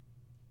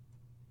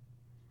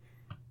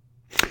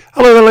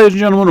Hello there, ladies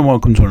and gentlemen, and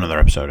welcome to another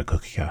episode of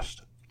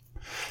CookieCast.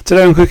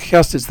 Today on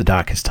CookieCast, it's the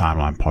Darkest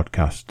Timeline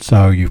podcast.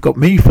 So you've got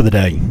me for the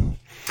day.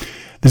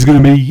 There's going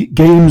to be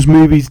games,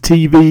 movies,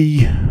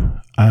 TV.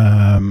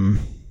 Yeah,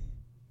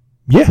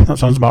 that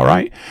sounds about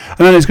right. And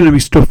then there's going to be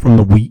stuff from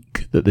the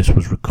week that this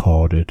was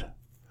recorded.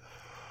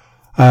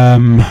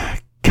 Can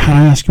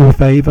I ask you a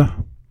favour?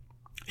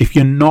 If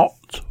you're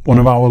not one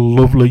of our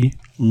lovely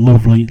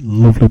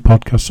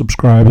podcast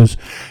subscribers,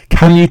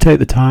 can you take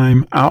the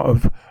time out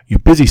of your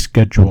busy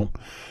schedule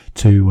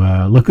to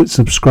look at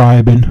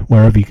subscribing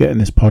wherever you're getting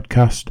this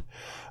podcast?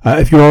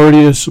 If you're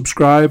already a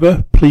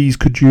subscriber, please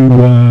could you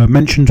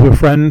mention to a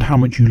friend how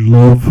much you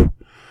love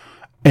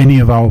any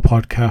of our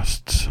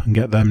podcasts and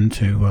get them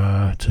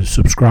to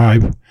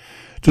subscribe.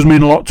 It does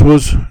mean a lot to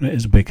us, and it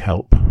is a big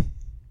help.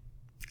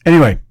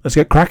 Anyway, let's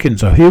get cracking.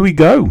 So here we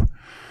go.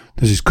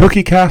 This is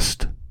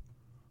CookieCast,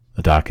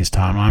 the Darkest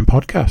Timeline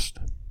podcast.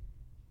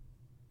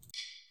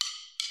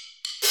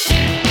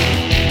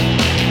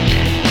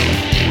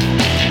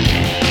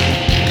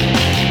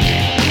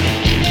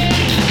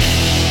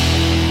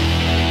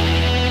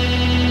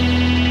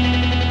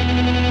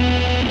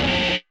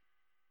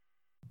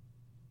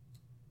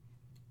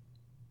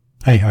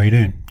 Hey, how you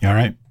doing? You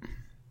alright?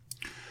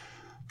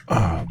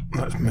 Oh,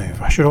 let's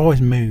move. I should always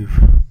move.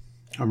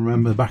 I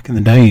remember back in the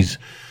days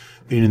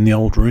being in the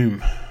old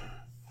room,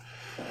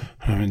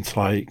 having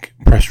to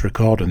press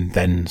record and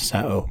then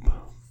set up.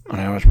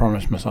 And I always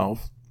promised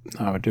myself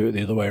I would do it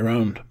the other way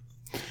around.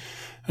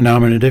 And now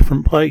I'm in a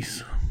different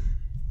place.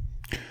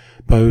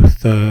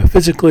 Both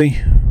physically,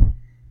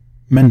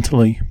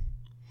 mentally,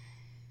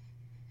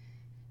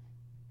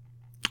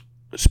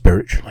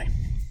 spiritually.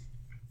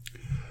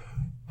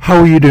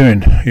 How are you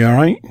doing? You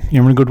alright?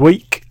 You having a good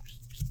week?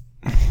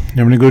 You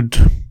having a good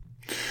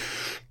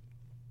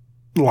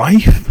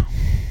life?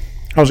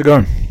 How's it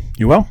going?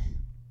 You well?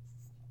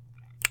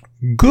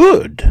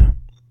 Good.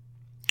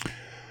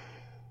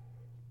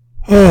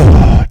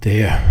 Oh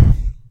dear.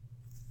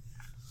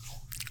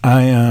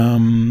 I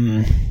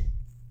am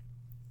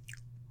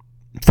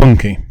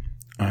funky.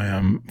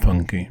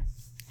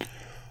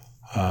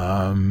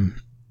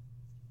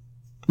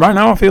 Right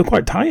now I feel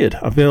quite tired.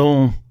 I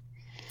feel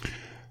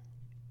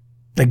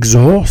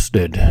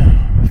exhausted,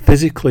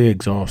 physically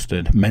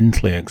exhausted,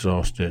 mentally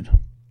exhausted.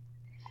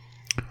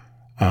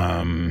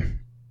 Some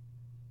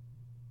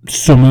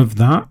of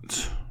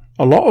that,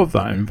 a lot of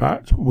that in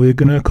fact, we're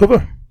going to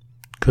cover,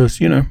 because,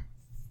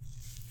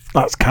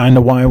 that's kind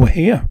of why we're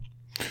here.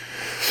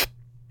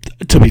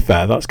 To be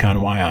fair, that's kind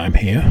of why I'm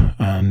here,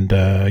 and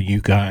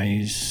you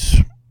guys,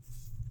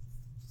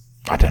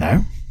 I don't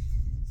know,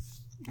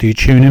 do you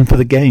tune in for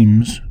the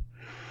games?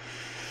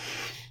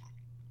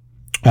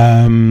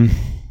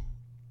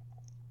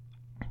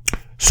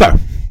 So,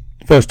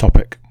 first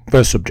topic,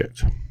 first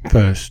subject,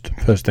 first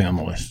thing on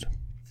the list.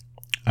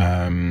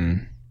 I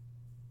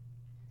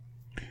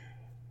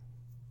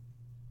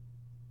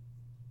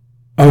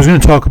was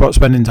going to talk about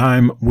spending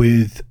time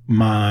with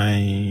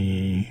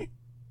my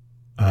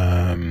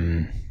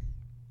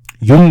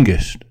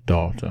youngest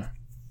daughter.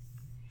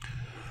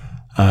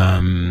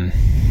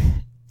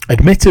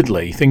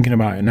 Admittedly, thinking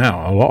about it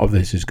now, a lot of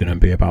this is going to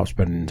be about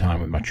spending time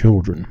with my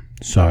children.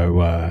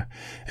 So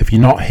if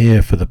you're not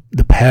here for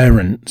the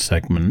parent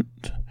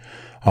segment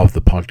of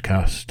the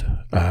podcast,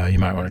 you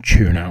might want to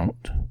tune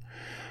out.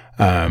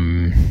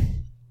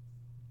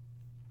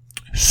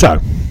 So,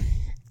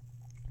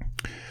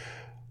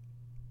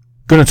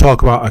 going to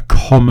talk about a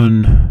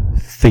common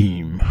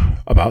theme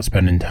about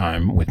spending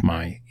time with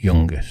my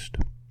youngest.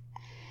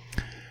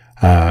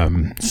 I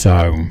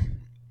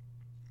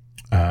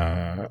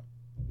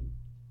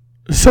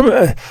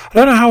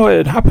don't know how it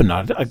had happened.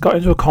 I got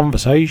into a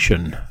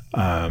conversation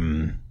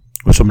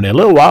with somebody a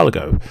little while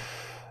ago,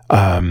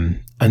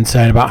 and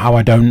saying about how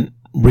I don't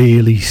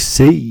really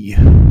see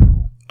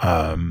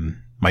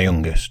my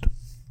youngest.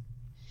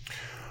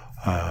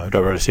 I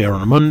don't really see her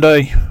on a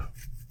Monday,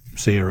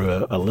 see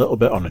her a little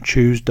bit on a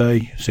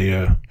Tuesday, see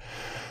her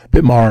a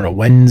bit more on a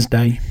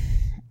Wednesday.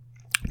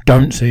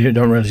 Don't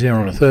really see her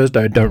on a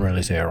Thursday, don't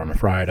really see her on a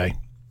Friday.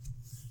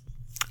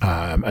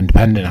 And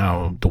depending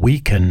how the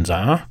weekends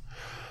are,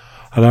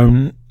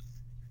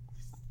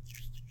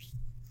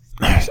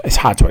 it's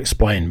hard to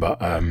explain,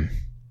 but I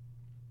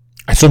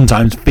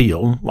sometimes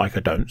feel like I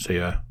don't see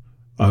her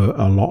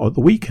a lot at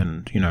the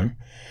weekend,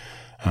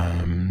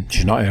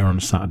 She's not here on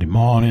a Saturday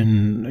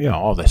morning,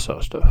 all this sort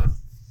of stuff.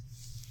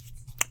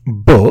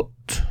 But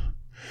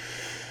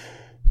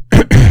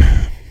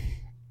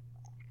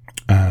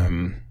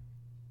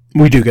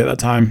we do get that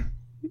time.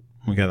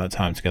 We get that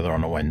time together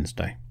on a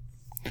Wednesday.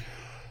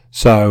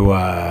 So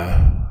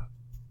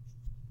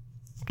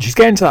she's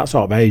getting to that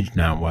sort of age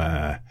now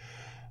where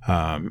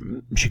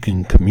she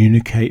can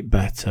communicate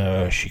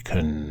better. She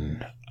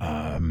can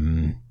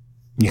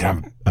you can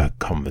have a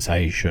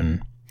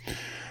conversation.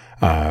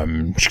 She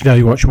can tell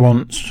you what she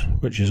wants,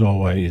 which is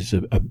always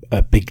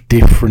a big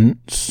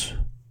difference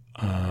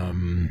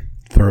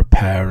for a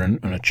parent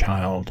and a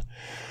child.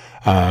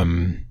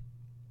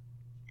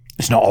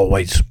 It's not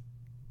always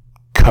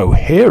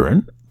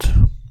coherent,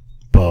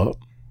 but,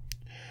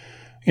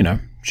 you know,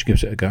 she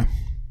gives it a go.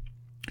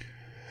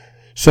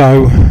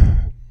 So,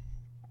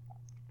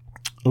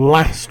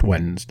 last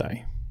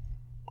Wednesday,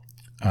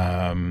 we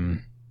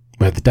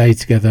had the day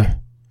together.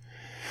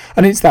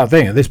 And it's that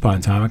thing, at this point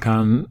in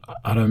time,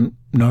 I don't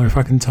know if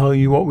I can tell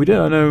you what we did.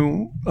 I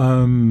know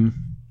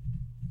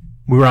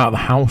we were out of the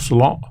house a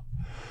lot.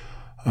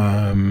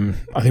 I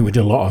think we did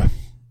a lot of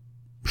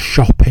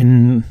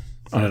shopping.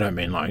 I don't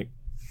mean like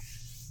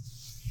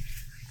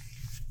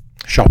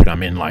shopping, I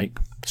mean like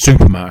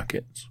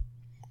supermarkets.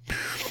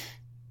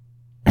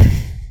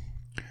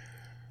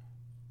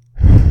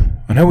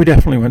 I know we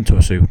definitely went to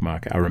a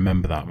supermarket. I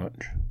remember that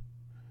much.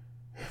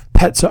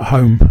 Pets at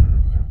Home.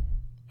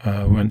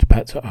 We went to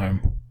Pets at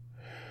Home.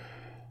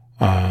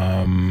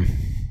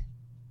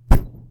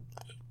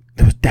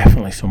 There was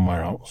definitely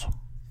somewhere else.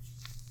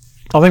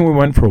 I think we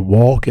went for a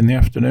walk in the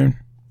afternoon.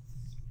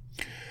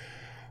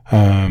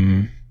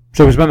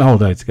 So we spent the whole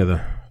day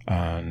together,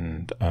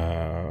 and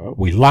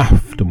we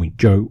laughed and we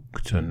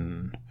joked,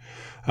 and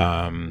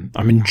I'm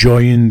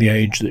enjoying the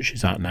age that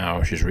she's at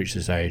now. She's reached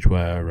this age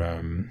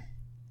where,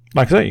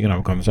 like I say, you can have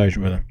a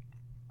conversation with her,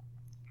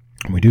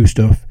 and we do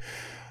stuff,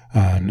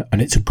 and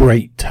it's a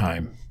great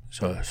time.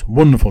 So it's a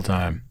wonderful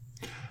time.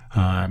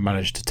 I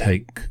managed to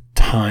take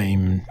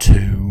time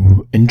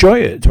to enjoy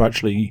it, to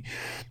actually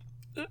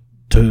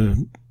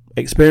to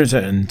experience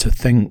it, and to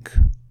think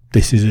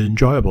this is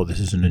enjoyable. This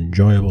is an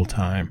enjoyable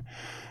time.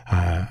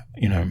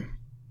 You know,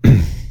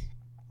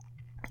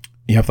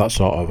 you have that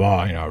sort of,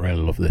 you know, I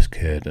really love this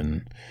kid,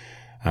 and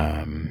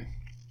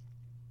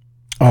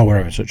we're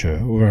having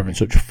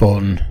such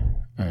fun,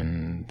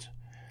 and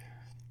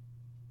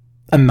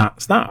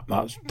that's that.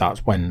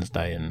 That's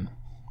Wednesday, and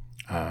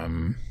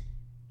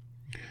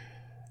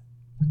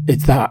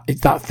it's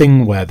that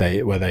thing where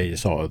they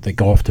sort of they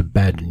go off to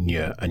bed,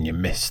 and you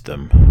miss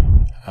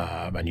them,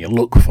 and you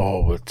look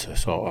forward to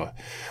sort of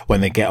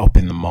when they get up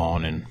in the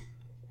morning,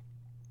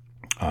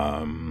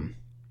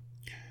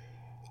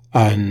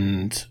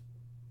 and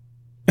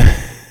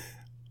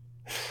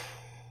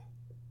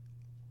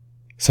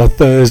so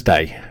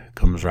Thursday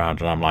comes around,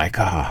 and I'm like,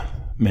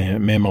 me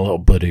and my little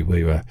buddy,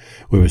 we were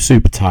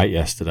super tight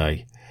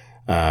yesterday.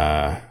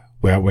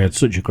 We had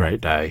such a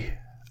great day.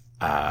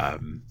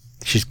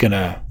 She's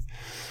gonna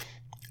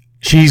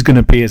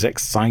be as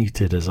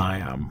excited as I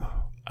am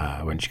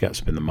when she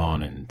gets up in the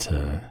morning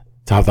to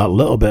have that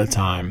little bit of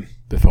time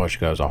before she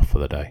goes off for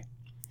the day.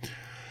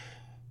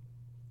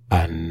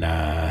 And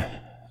that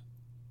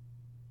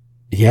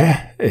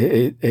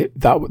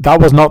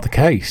was not the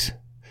case.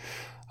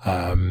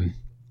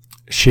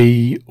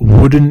 She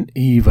wouldn't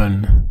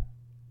even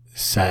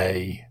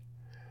say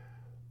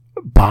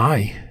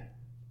bye.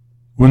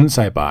 Wouldn't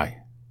say bye.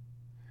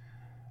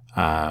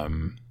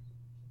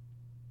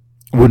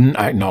 Wouldn't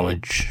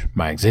acknowledge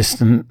my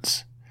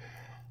existence.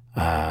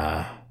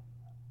 I'm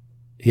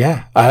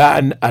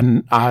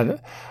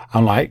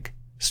like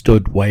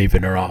stood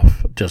waving her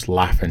off, just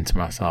laughing to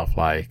myself,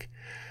 like,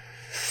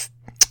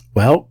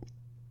 well,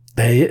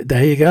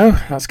 there you go.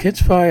 That's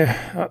kids for you.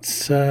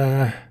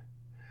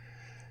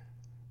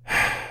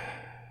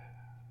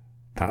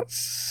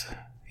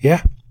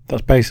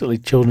 That's basically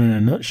children in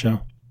a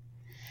nutshell.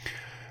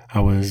 I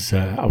was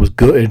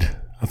gutted.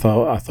 I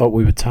thought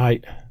we were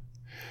tight,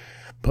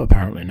 but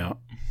apparently not.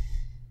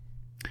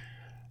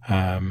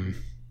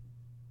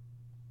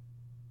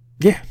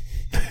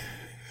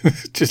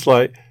 Just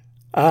like,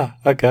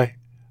 okay.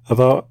 I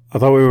thought we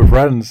were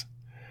friends.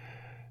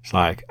 It's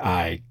like,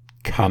 I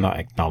cannot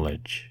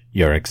acknowledge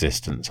your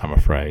existence, I'm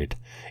afraid.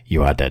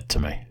 You are dead to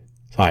me.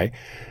 It's like,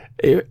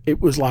 it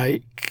was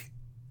like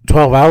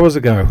 12 hours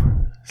ago.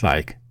 It's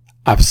like,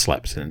 I've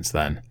slept since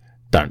then.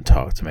 Don't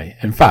talk to me.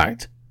 In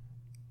fact,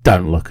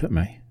 don't look at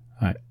me.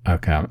 Like,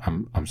 okay,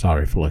 I'm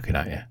sorry for looking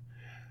at you.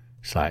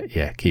 It's like,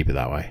 yeah, keep it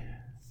that way.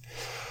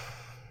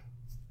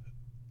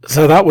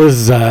 So that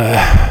was,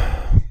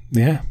 that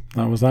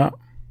was that.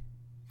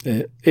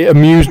 It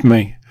amused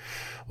me,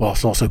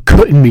 whilst also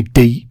cutting me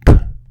deep.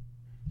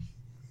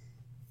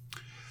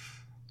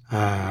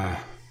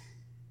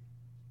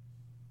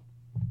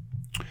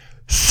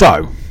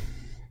 So,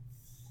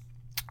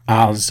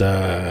 as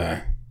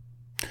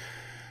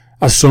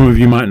some of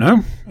you might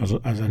know,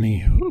 as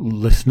any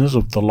listeners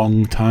of the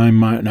long time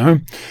might know,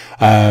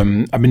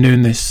 I've been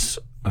doing this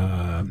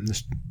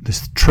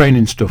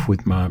training stuff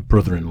with my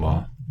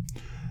brother-in-law.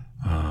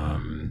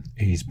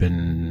 He's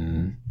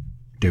been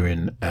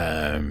doing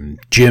a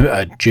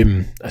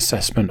gym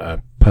assessment,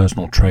 a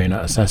personal trainer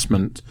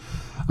assessment.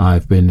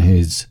 I've been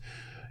his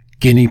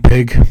guinea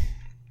pig,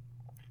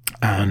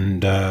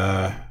 and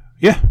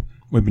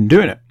we've been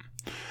doing it,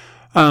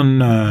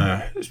 and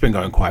it's been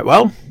going quite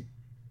well.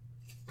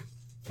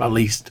 At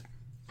least,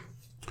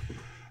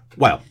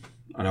 well,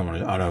 I don't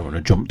want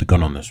to jump the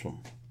gun on this one.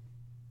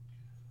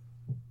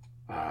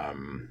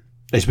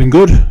 It's been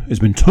good. It's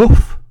been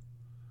tough,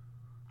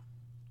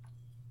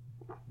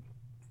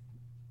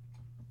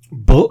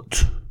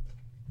 but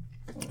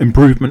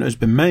improvement has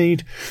been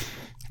made.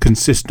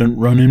 Consistent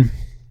running,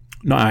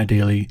 not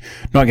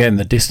getting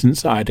the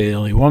distance I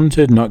ideally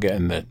wanted, not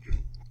getting the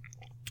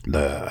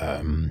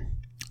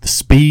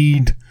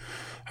speed,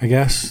 I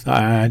guess,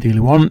 that I ideally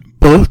want.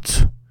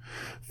 But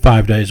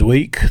 5 days a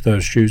week,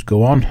 those shoes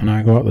go on and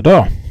I go out the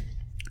door.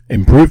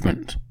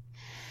 Improvement.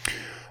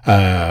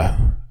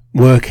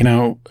 Working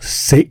out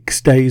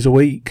 6 days a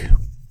week.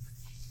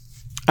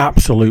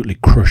 Absolutely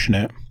crushing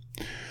it.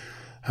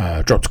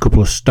 Dropped a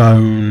couple of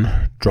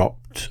stone.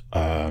 Dropped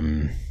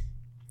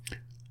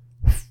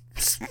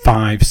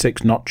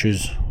 5-6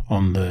 notches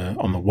on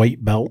the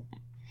weight belt.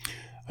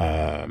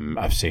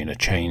 I've seen a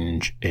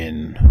change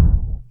in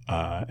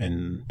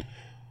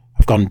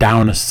I've gone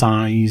down a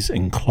size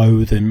in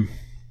clothing.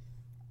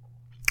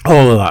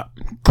 All of that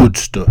good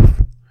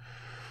stuff.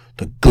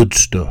 The good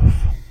stuff.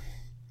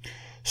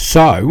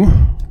 So,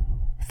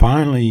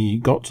 finally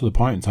got to the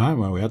point in time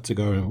where we had to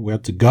go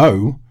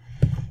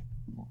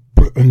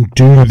and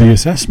do the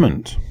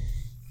assessment.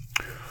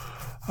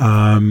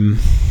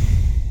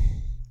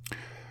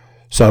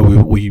 So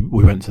we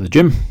went to the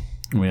gym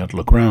and we had a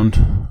look around,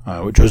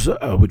 which was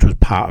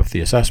part of the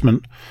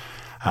assessment,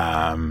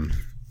 and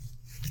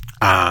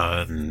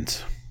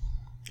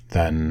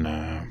then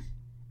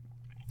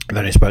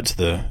he spoke to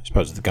the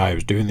guy who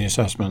was doing the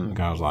assessment. The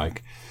guy was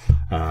like,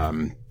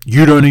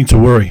 "You don't need to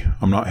worry.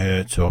 I'm not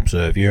here to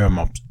observe you.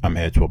 I'm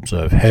here to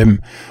observe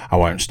him. I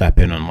won't step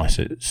in unless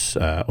it's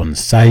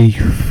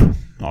unsafe."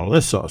 All of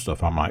this sort of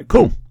stuff. I'm like,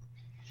 cool.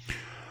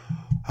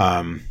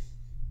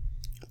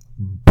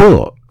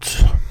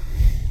 But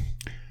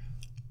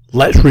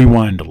let's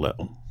rewind a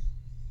little.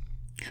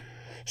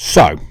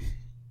 So,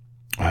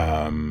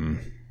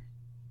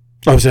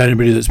 obviously,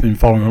 anybody that's been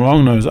following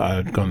along knows that I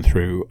had gone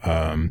through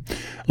a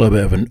little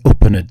bit of an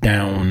up and a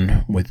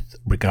down with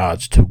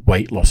regards to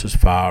weight loss as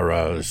far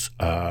as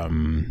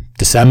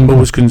December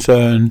was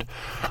concerned.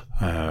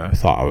 I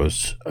thought I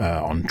was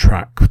on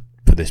track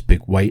for this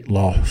big weight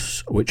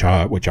loss, which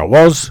I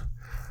was.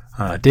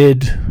 I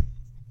did.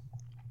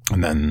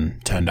 And then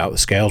turned out the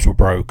scales were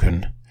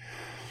broken.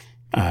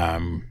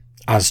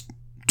 As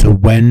to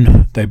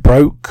when they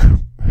broke,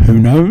 who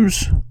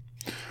knows?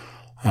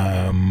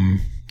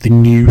 The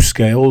new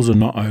scales are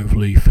not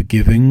overly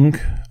forgiving,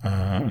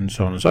 and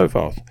so on and so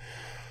forth.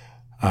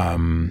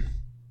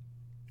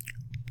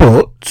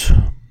 But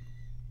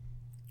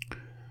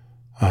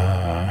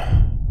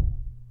I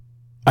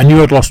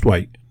knew I'd lost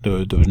weight.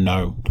 There was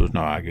no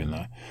arguing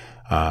there.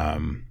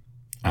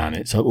 And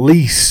it's at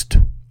least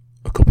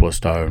a couple of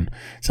stone.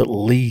 It's at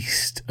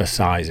least a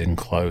size in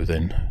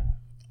clothing,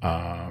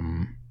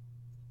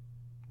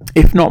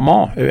 if not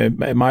more.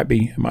 It might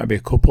be a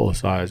couple of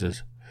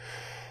sizes,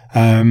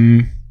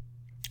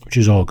 which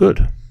is all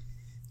good.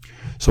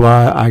 So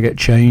I get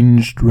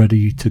changed,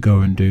 ready to go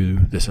and do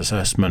this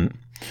assessment,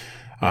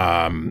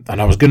 and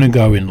I was going to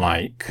go in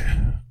like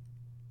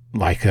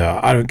a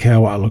I don't care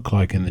what I look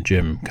like in the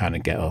gym kind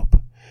of get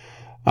up.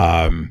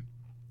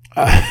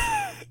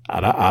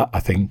 And I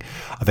think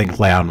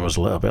Leanne was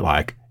a little bit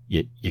like,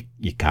 you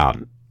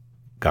can't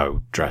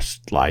go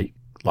dressed like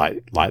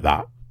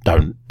that.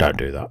 Don't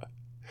do that.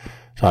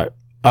 It's like,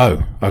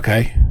 oh,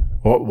 okay.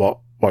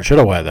 What should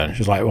I wear then?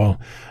 She's like,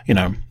 well, if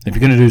you're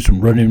going to do some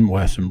running,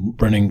 wear some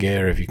running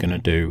gear. If you're going to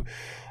do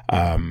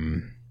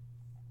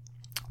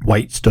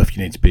weight stuff,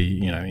 you need to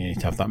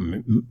have that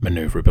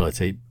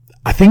maneuverability.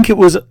 I think it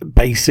was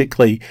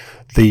basically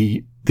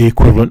the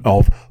equivalent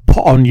of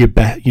put on your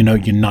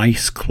your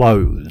nice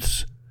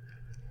clothes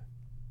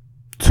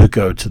to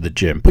go to the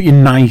gym. Put your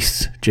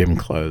nice gym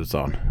clothes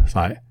on. It's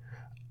like,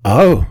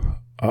 oh,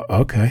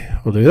 okay,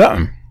 I'll do that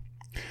then.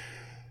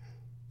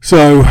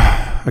 So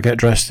I get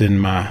dressed in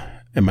my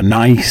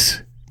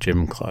nice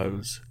gym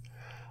clothes.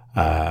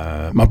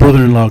 My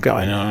brother-in-law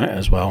got in on it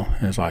as well.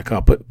 He was like,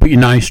 oh, put your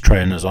nice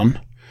trainers on.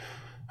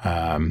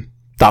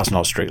 That's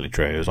not strictly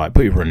true. It was like,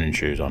 put your running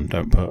shoes on.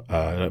 Don't put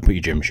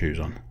your gym shoes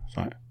on. It's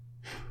like,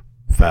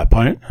 fair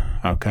point.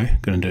 Okay,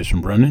 going to do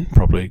some running.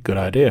 Probably a good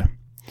idea.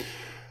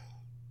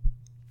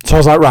 So I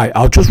was like, right,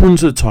 I'll just run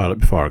to the toilet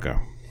before I go.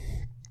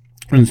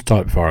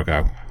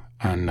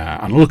 And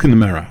I look in the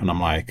mirror and I'm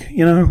like,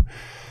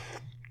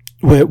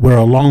 we're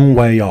a long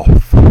way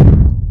off.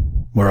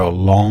 We're a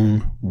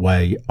long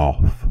way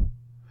off.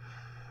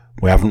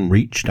 We haven't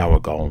reached our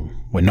goal.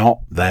 We're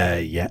not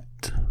there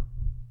yet.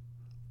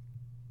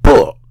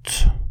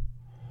 But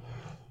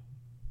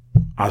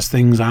as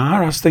things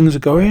are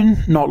going,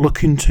 not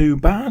looking too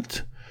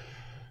bad.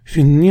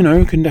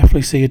 You can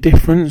definitely see a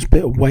difference,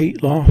 bit of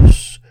weight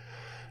loss.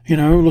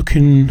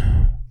 Looking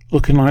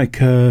like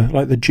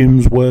the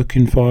gym's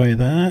working for you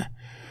there.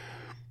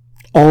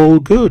 All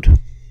good.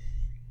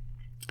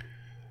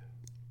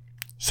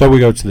 So we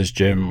go to this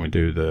gym, we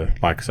do the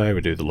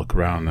look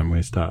around, then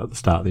we start at the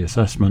start of the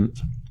assessment.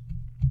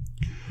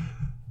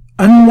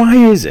 And why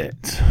is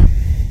it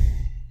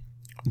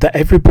that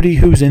everybody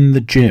who's in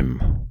the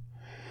gym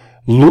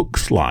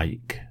looks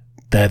like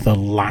they're the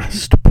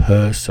last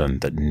person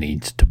that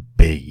needs to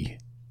be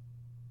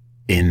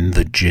in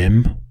the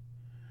gym?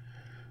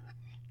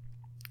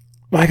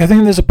 Like, I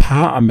think there's a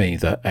part of me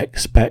that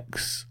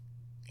expects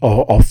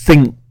or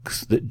thinks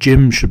thinks that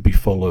gyms should be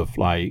full of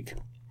like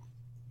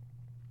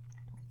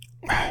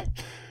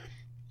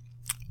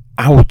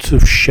out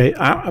of shape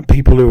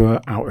people who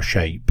are out of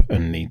shape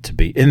and need to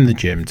be in the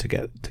gym to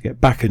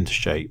get back into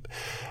shape,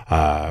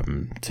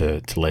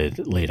 to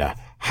lead a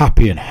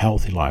happy and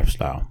healthy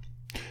lifestyle.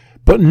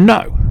 But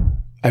no,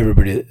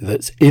 everybody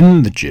that's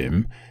in the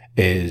gym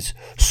is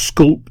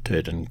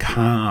sculpted and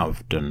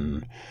carved,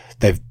 and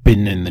they've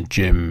been in the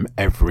gym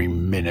every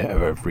minute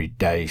of every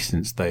day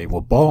since they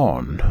were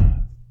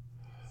born.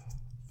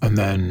 And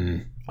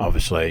then,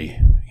 obviously,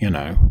 you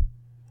know,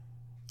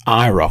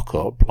 I rock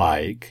up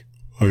like,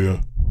 oh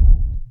yeah,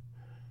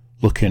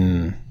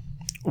 looking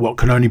what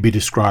can only be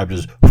described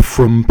as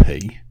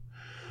frumpy.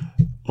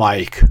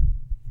 Like,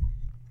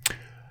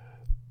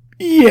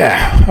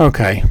 yeah,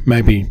 okay,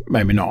 maybe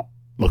not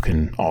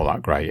looking all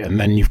that great. And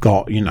then you've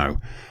got, you know,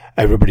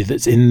 everybody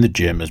that's in the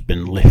gym has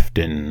been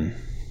lifting,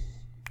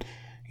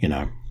 you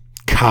know,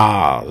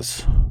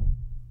 cars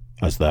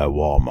as their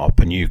warm up,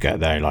 and you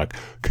get there like,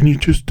 can you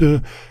just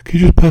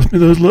pass me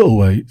those little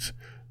weights?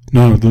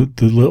 No,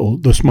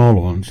 the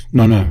smaller ones.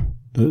 No,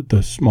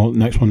 the small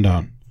next one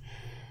down.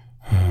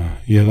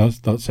 Yeah,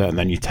 that's it. And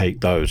then you take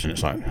those, and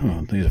it's like,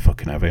 oh, these are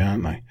fucking heavy,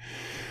 aren't they?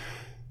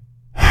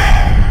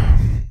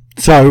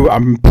 So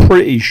I'm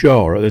pretty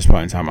sure at this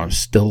point in time I'm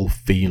still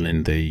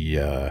feeling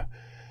the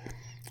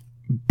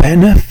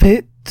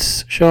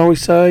benefits, shall we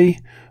say,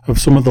 of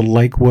some of the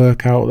leg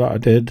workout that I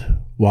did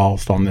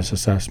whilst on this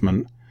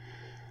assessment.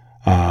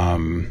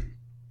 I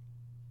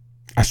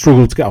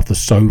struggled to get off the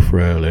sofa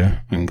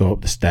earlier and go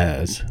up the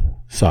stairs,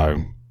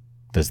 so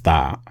there's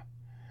that.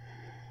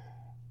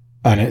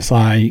 And it's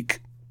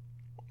like,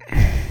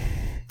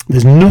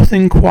 there's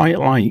nothing quite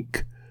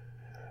like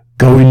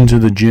going to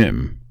the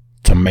gym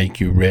to make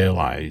you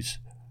realise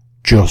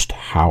just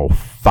how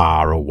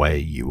far away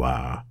you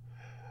are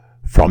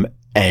from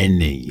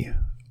any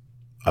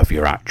of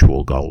your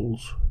actual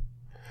goals.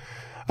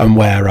 And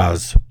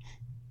whereas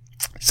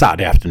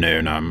Saturday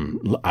afternoon,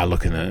 I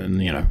look in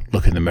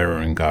the mirror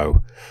and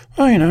go,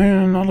 oh, you know,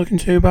 I'm not looking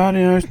too bad.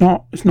 You know,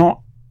 it's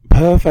not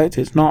perfect.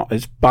 It's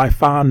by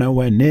far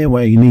nowhere near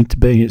where you need to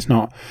be. It's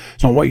not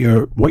what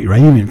you're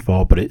aiming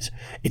for, but it's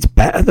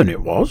better than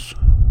it was.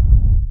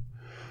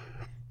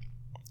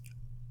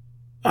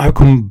 I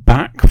come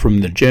back from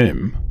the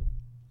gym.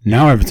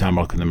 Now every time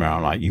I look in the mirror,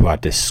 I'm like, you are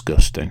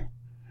disgusting.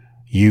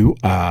 You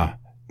are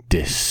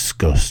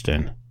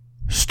disgusting.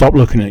 Stop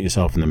looking at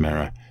yourself in the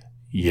mirror.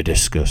 You're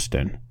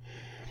disgusting.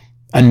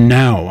 And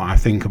now I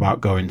think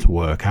about going to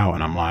work out,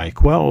 and I'm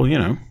like, well, you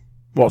know,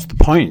 what's the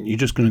point? You're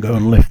just going to go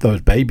and lift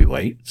those baby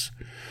weights,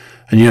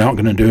 and you're not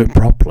going to do it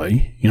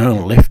properly. You're not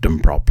going to lift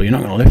them properly. You're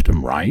not going to lift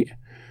them right.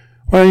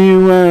 Why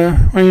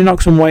don't you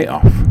knock some weight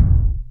off?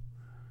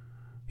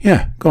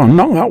 Yeah, go on,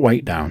 knock that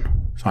weight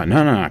down. It's like,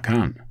 no, I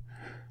can't.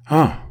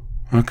 Oh,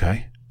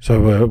 okay. So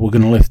we're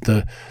going to lift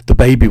the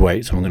baby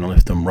weights, and we're going to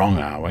lift them wrong,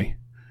 are we?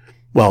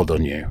 Well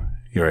done, you.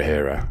 You're a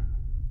hero.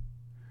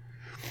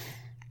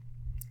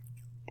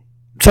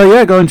 So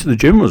yeah, going to the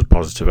gym was a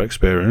positive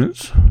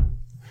experience.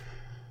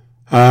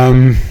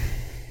 The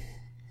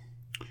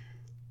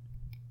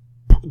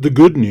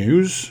good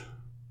news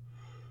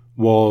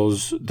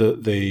was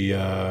that the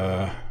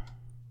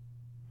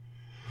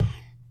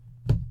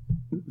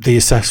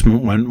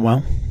assessment went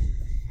well.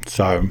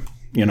 So,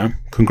 you know,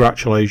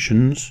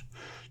 congratulations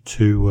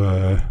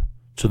to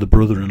the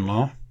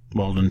brother-in-law.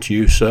 Well done to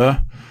you,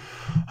 sir.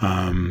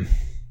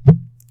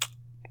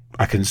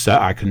 I can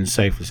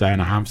safely say,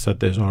 and I have said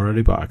this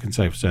already, but I can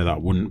safely say that I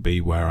wouldn't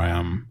be where I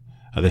am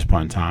at this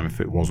point in time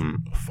if it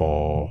wasn't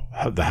for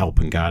the help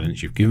and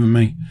guidance you've given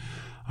me.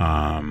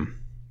 But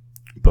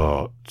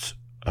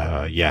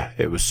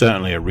it was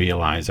certainly a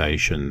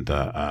realization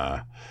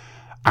that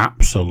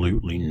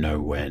absolutely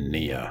nowhere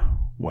near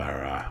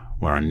where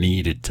I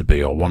needed to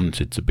be or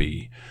wanted to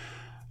be.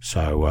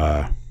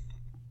 So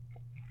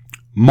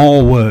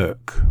more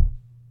work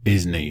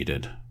is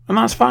needed, and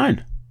that's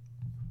fine.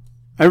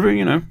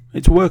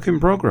 It's a work in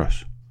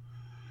progress.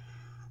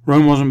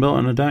 Rome wasn't built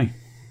in a day.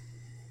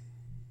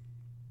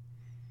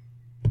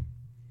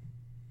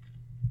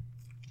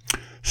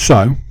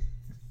 So,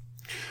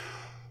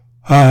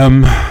 I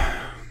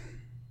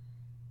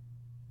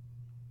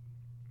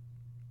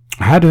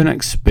had an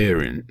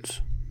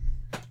experience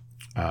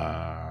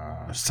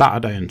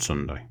Saturday and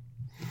Sunday.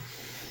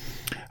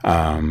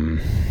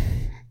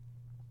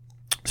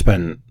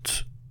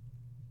 Spent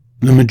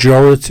the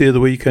majority of the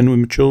weekend with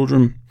my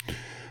children.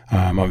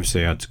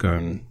 Obviously, I had to go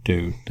and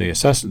do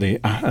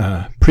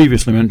the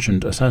previously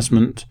mentioned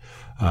assessment.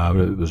 But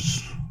it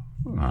was,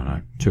 I don't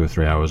know, 2 or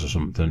 3 hours or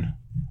something.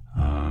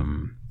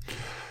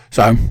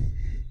 So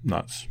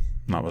that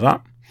was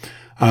that.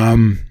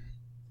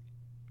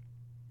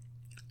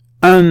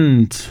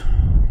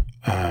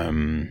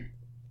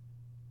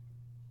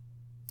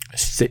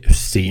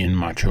 Seeing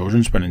my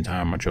children, spending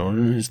time with my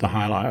children is the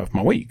highlight of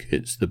my week.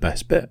 It's the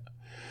best bit.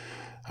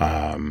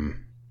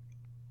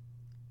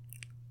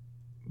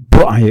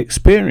 But I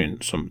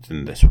experienced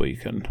something this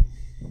weekend,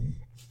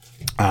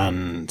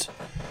 and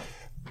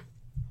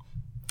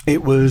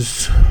it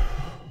was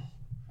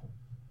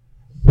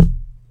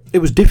it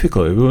was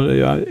difficult.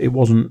 It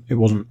wasn't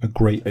a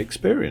great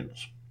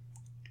experience.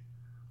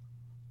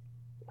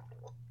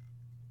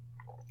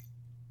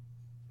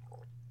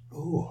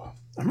 Oh,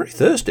 I'm really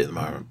thirsty at the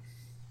moment.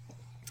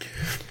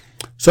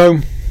 So,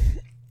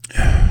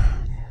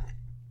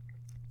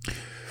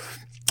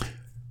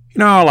 you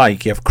know,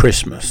 like you have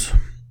Christmas,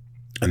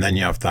 and then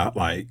you have that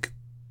like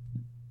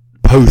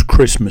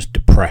post-Christmas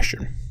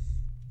depression,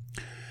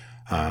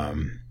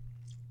 and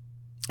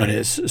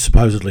it's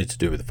supposedly to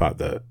do with the fact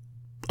that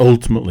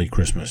ultimately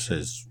Christmas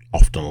is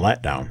often a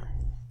letdown.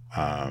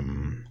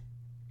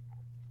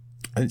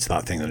 It's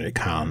that thing that it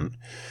can't,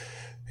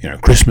 you know,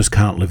 Christmas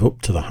can't live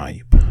up to the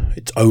hype,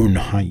 its own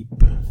hype.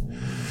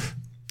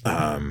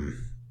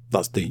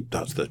 That's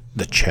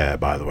the chair,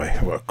 by the way.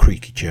 I've got a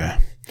creaky chair.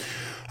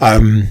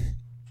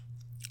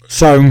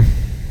 So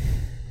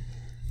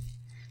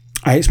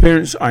I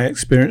experienced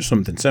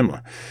something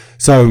similar.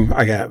 So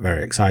I get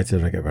very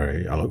excited.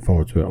 I look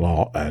forward to it a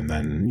lot. And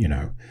then, you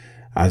know,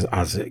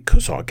 as it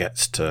sort of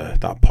gets to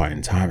that point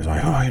in time, it's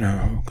like, oh, you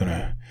know,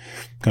 I'm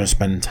gonna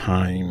spend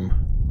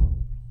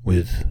time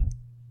with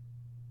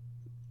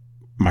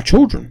my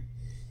children.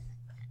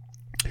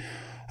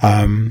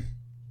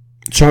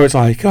 So it's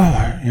like,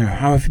 oh, you know,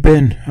 how have you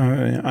been?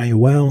 Are you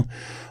well?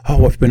 Oh,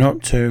 what have you been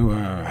up to?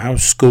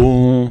 How's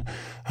school?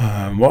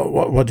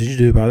 What did you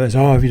do about this?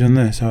 Oh, have you done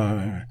this?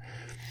 And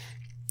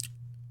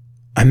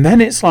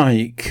then it's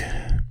like,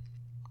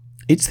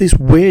 it's this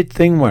weird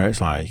thing where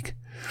it's like,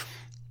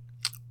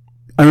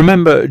 I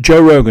remember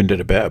Joe Rogan did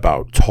a bit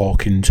about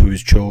talking to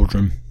his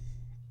children.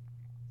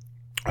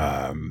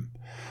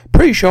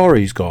 Pretty sure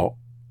he's got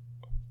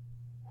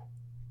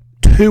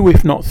 2,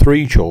 if not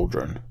 3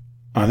 children.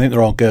 I think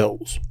they're all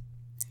girls.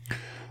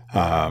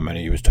 And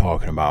he was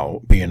talking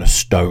about being a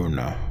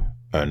stoner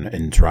and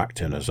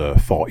interacting as a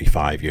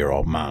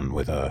 45-year-old man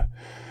with a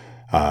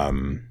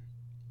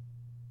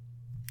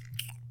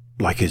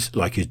like his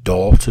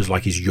daughters,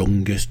 like his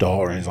youngest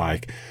daughter, and he's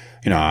like,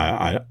 you know,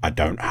 I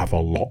don't have a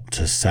lot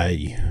to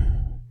say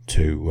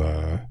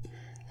to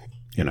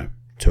you know,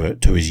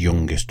 to his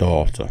youngest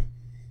daughter,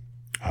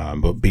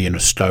 but being a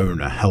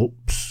stoner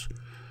helps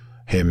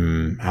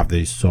him have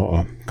these sort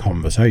of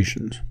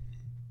conversations.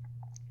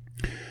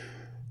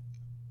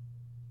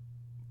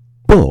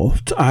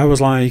 But I was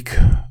like,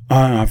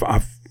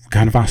 I've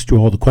kind of asked you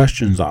all the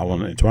questions that I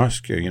wanted to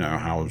ask you. You know,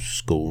 how's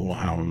school?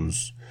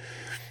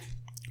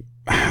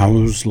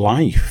 How's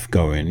life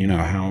going? You know,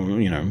 how,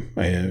 you know,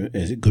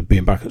 is it good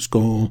being back at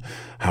school?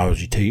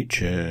 How's your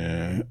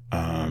teacher?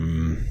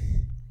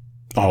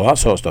 All that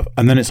sort of stuff.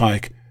 And then it's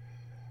like,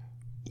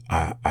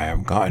 I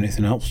haven't got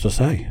anything else to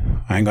say.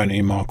 I ain't got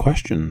any more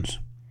questions.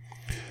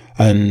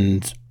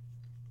 And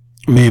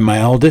me and my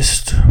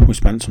eldest, we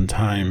spent some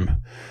time.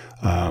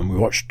 We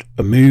watched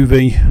a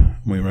movie.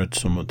 We read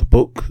some of the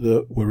book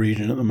that we're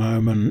reading at the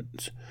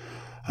moment.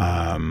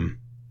 And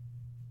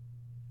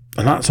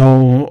that's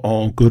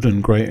all good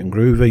and great and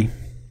groovy.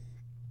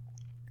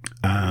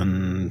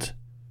 And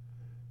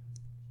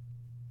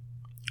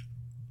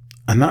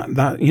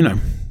that you know,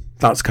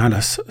 that's kind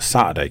of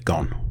Saturday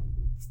gone.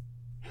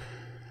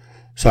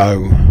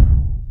 So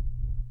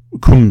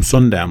come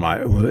Sunday, I'm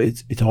like, well,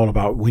 it's all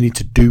about, we need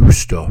to do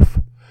stuff.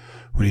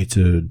 We need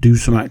to do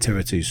some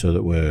activities so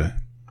that we're,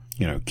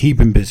 you know,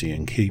 keeping busy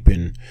and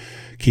keeping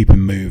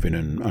moving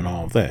and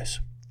all of this.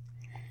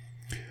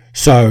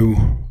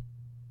 So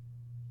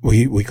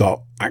we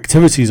got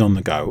activities on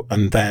the go,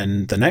 and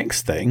then the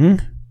next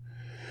thing,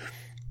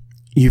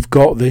 you've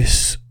got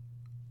this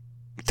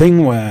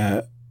thing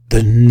where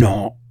there's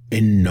not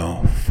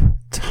enough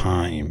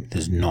time,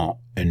 there's not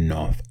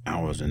enough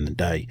hours in the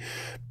day.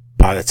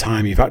 By the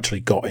time you've actually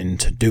got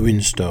into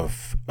doing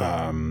stuff,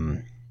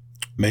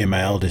 me and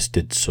my eldest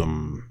did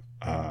some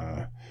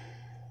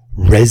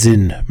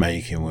resin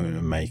making. We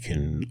were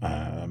making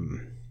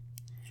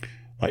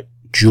like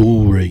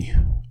jewellery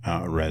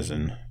out of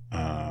resin,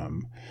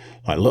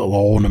 like little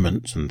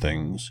ornaments and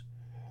things.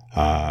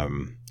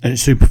 And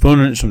it's super fun,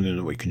 and it's something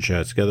that we can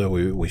share together.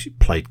 We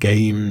played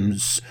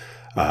games.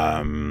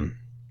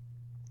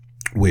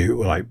 We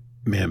like,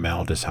 me and my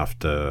eldest have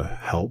to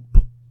help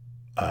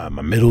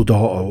my middle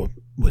daughter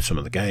with some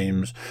of the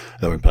games.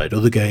 Then we played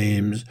other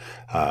games.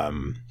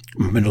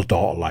 My middle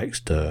daughter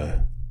likes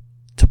to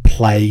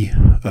play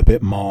a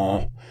bit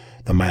more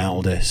than my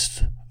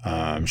eldest.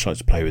 She likes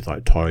to play with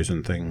like toys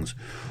and things.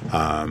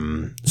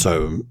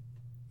 So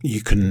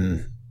you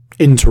can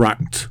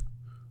interact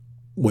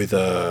with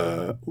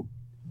her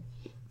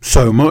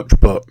so much,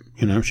 but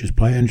you know, she's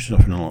playing, she's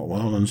off in a little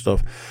world and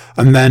stuff,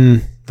 and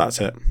then that's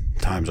it,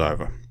 time's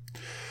over.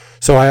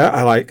 So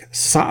I like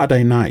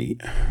Saturday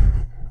night,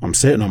 I'm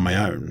sitting on my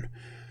own,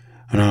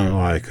 and I'm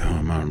like,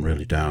 oh man, I'm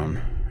really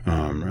down.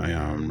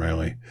 I'm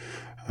really,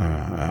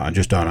 I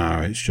just don't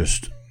know. It's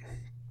just,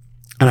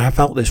 and I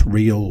felt this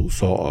real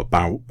sort of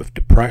bout of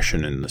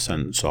depression, in the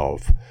sense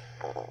of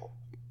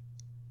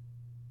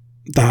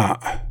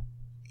that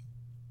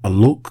I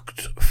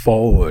looked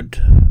forward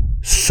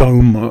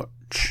so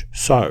much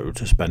so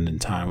to spending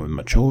time with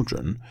my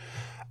children,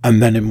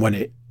 and then when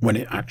it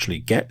actually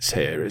gets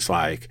here, it's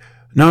like,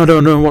 now I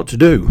don't know what to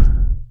do.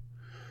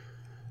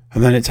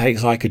 And then it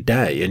takes like a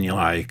day, and you're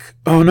like,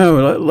 oh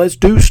no, let's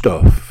do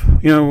stuff.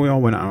 We all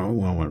went out,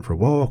 we all went for a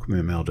walk. Me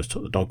and Mel just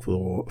took the dog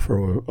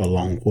for a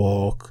long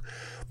walk,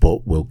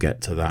 but we'll get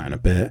to that in a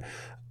bit.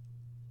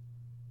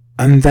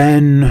 And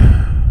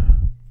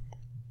then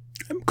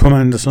come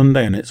into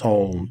Sunday, and it's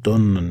all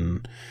done,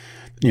 and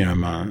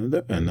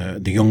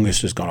the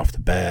youngest has gone off to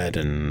bed,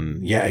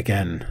 and yet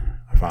again,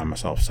 I find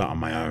myself sat on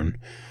my own,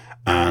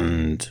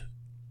 and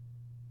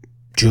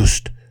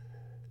just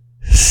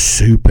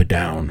super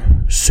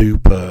down,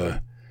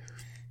 super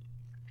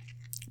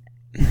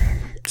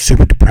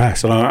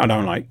depressed. I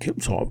don't like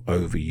sort of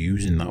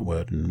overusing that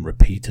word and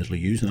repeatedly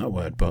using that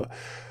word, but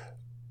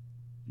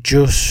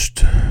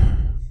just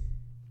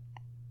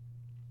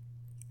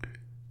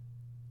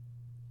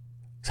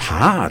it's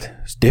hard.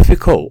 It's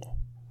difficult.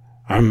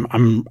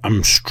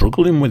 I'm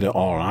struggling with it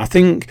all. And I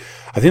think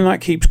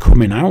that keeps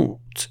coming out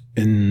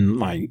in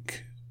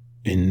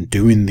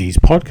doing these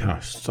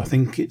podcasts. I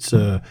think it's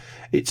a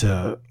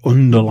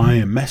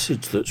underlying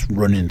message that's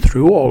running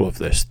through all of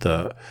this,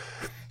 that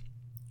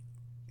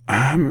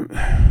I'm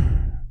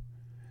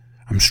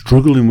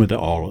struggling with it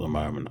all at the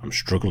moment. I'm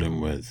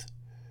struggling with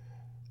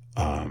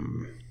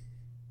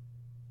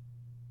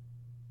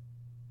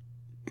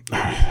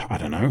I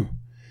don't know,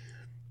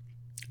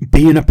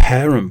 being a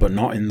parent, but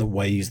not in the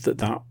ways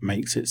that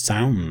makes it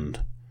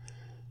sound.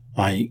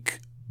 Like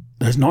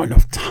there's not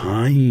enough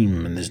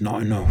time, and there's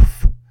not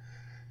enough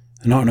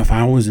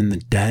hours in the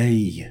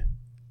day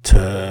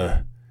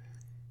to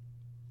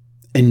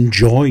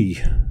enjoy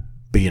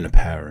being a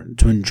parent,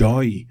 to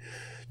enjoy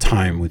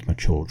time with my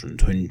children,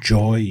 to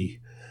enjoy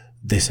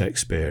this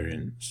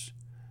experience.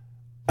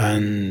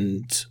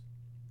 And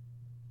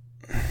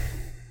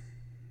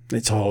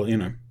it's all,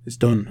 it's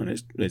done, and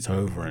it's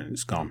over, and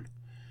it's gone.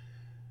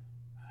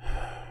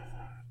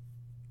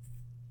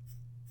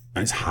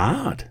 And it's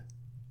hard.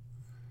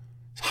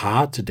 It's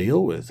hard to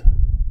deal with.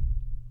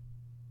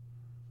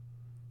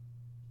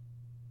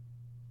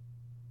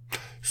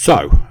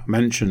 So, I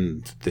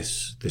mentioned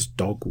this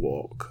dog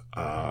walk.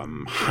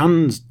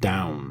 Hands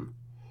down,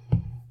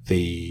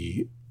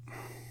 the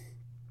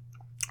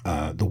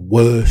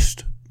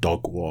worst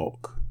dog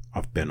walk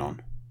I've been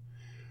on.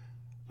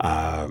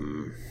 I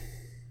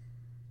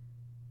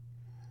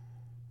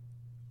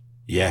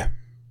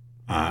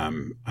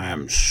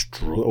am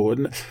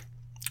struggling.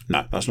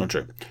 No, that's not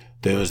true.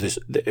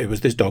 It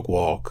was this dog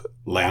walk.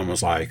 Leanne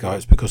was like, oh,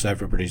 it's because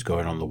everybody's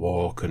going on the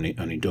walk, and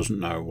he doesn't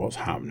know what's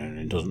happening, and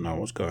he doesn't know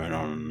what's going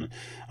on.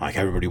 Like,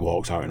 everybody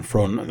walks out in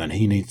front, and then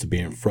he needs to be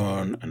in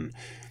front, and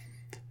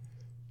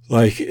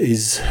I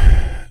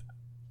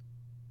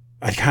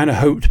kind of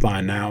hoped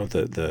by now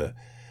that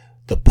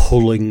the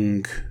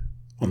pulling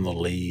on the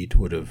lead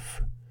would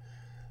have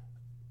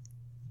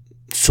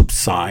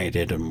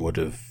subsided and would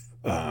have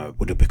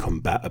become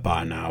better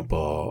by now,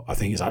 but I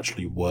think it's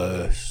actually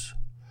worse.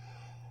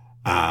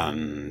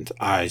 And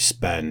I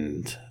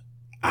spend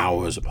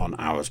hours upon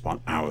hours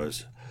upon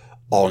hours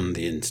on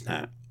the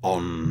internet,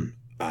 on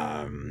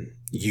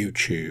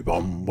YouTube,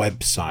 on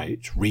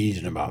websites,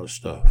 reading about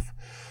stuff.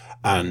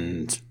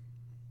 And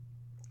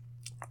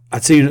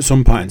I'd seen at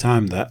some point in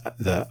time that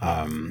the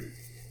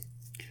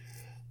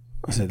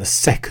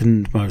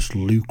second most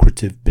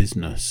lucrative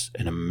business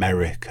in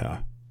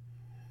America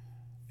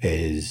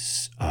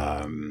is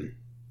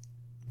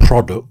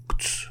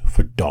products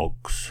for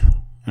dogs.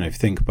 And if you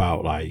think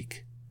about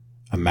like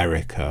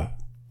America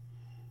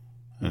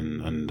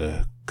and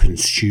the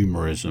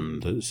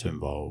consumerism that's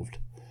involved,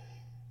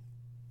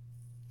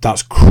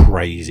 that's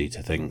crazy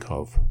to think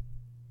of.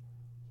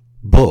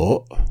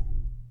 But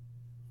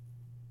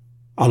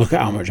I look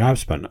at how much I've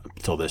spent up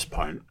till this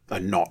point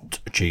and not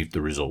achieved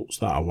the results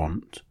that I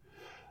want.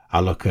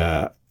 I look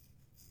at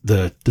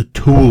the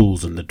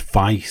tools and the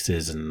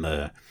devices and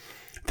the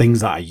things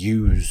that I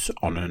use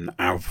on an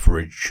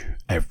average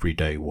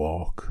everyday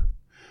walk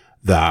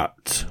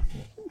that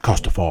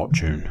cost a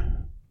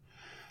fortune,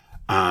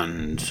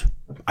 and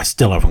I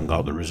still haven't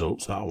got the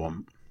results that I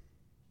want.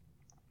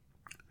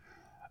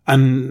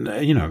 And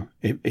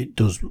it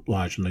does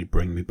largely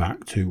bring me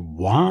back to,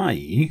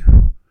 why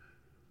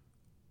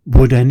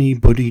would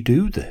anybody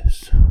do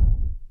this?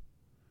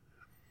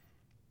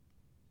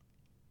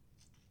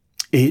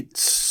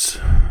 It's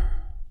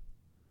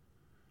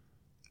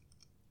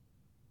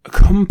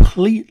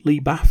completely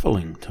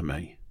baffling to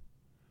me.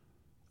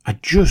 I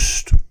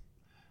just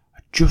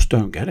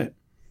don't get it.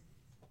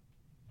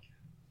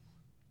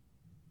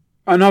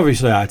 And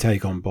obviously I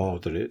take on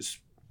board that it's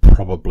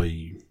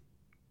probably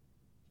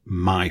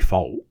my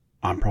fault.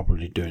 I'm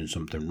probably doing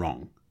something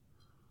wrong.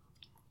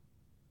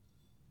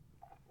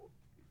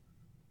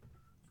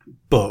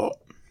 But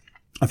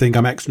I think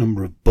I'm X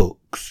number of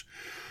books.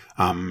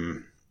 A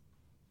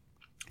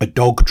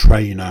dog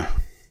trainer,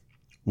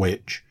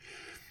 which,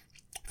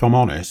 if I'm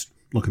honest,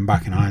 looking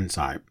back in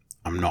hindsight,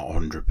 I'm not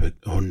 100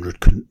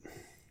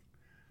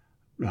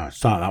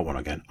 start that one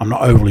again. I'm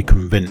not overly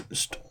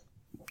convinced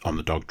on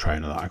the dog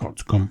trainer that I got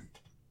to come.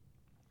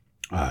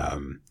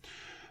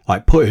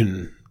 Like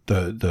putting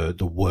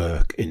the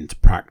work into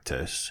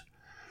practice,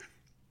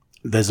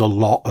 there's a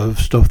lot of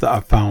stuff that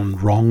I've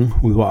found wrong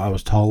with what I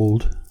was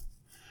told.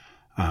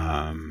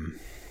 And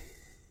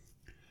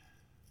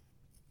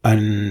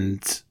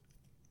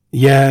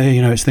yeah,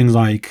 it's things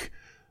like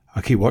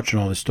I keep watching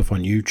all this stuff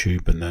on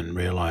YouTube and then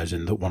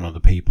realising that one of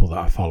the people that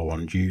I follow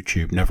on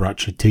YouTube never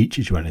actually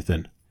teaches you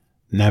anything,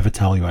 never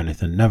tell you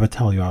anything, never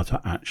tell you how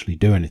to actually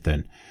do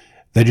anything.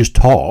 They just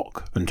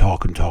talk and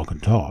talk and talk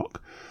and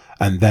talk,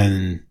 and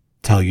then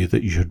tell you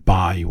that you should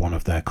buy one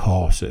of their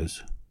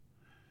courses.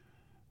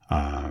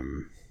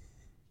 And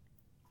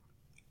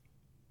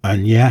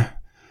yeah,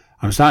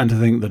 I'm starting to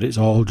think that it's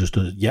all just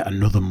yet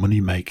another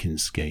money-making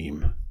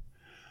scheme.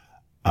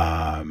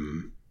 That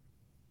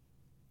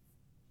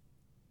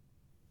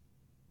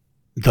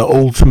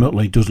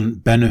ultimately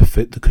doesn't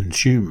benefit the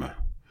consumer.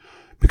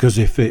 Because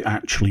if it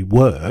actually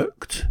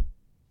worked,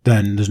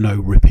 then there's no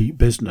repeat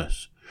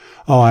business.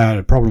 Oh, I had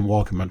a problem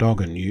walking my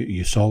dog and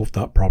you solved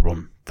that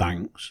problem.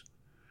 Thanks.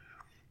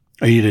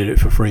 Or you did it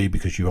for free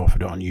because you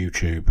offered it on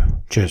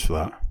YouTube. Cheers for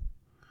that.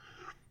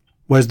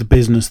 Where's the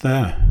business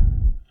there?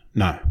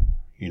 No.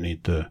 You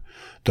need the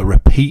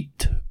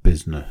repeat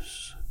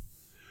business.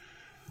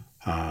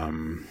 But,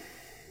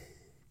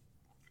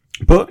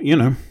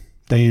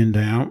 day in,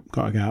 day out,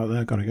 got to get out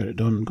there, got to get it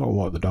done, got to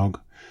walk the dog.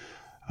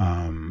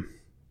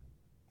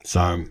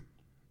 So,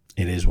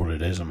 it is what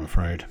it is, I'm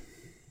afraid.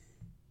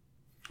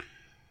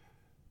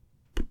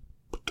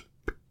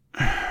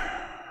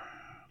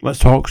 Let's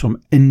talk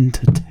some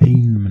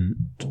entertainment.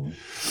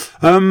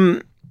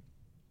 I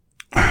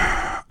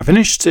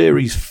finished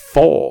series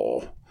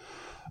 4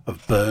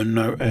 of Burn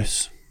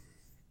Notice.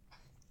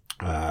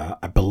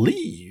 I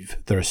believe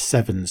there are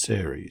 7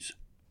 series.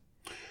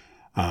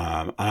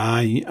 And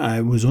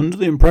I was under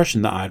the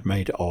impression that I'd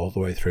made it all the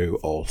way through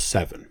all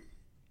 7.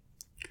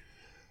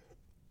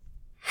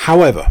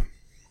 However,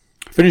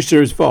 I finished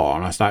series 4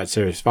 and I started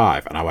series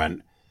 5 and I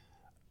went,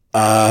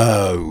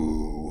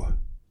 oh,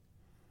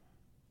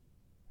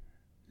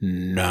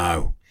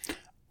 no,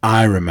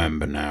 I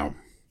remember now.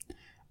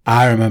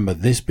 I remember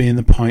this being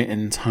the point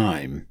in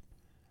time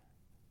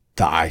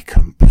that I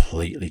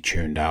completely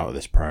tuned out of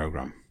this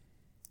program.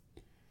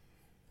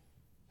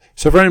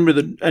 So for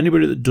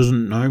anybody that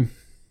doesn't know,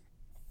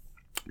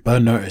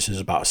 Burn Notice is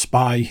about a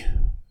spy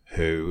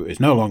who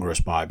is no longer a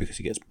spy because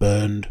he gets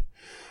burned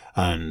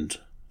and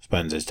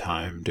spends his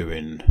time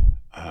doing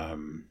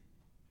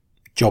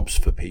jobs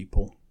for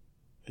people,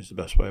 is the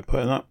best way of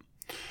putting that.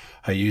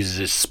 He uses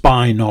his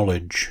spy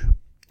knowledge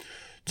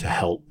to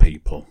help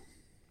people.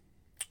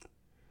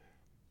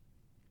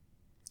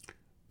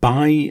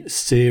 By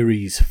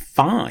series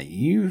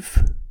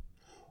 5,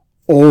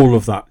 all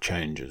of that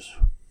changes.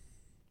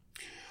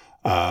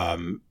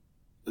 They've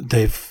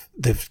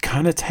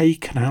kind of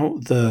taken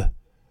out the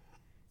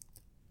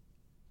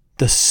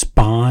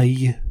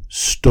spy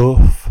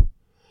stuff,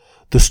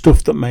 the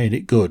stuff that made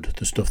it good,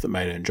 the stuff that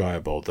made it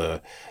enjoyable,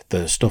 the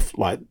stuff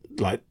like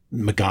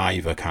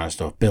MacGyver kind of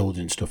stuff,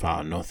 building stuff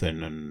out of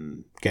nothing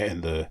and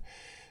getting the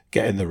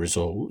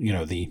result.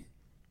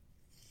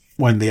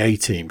 When the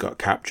A-team got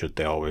captured,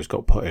 they always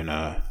got put in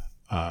a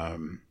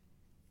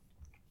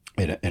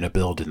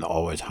building that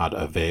always had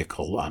a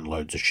vehicle and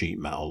loads of sheet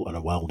metal and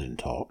a welding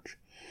torch,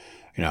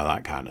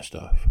 that kind of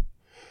stuff.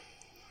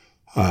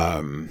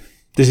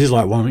 This is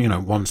like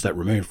one step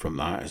removed from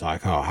that. It's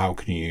like, oh, how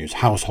can you use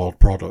household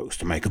products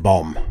to make a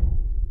bomb?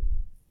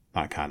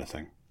 That kind of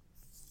thing.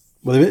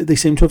 Well, they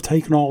seem to have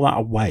taken all that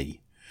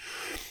away.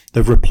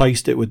 They've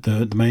replaced it with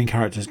the main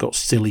character's got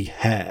silly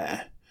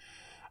hair,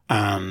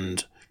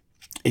 and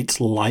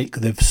it's like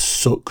they've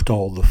sucked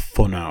all the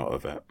fun out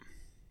of it.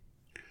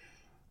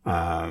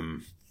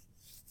 And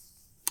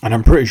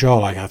I'm pretty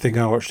sure, I think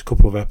I watched a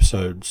couple of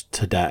episodes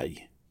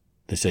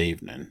this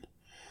evening.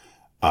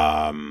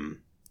 And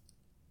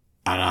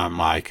I'm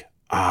like,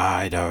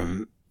 I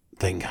don't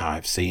think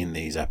I've seen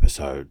these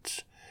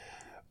episodes,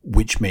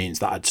 which means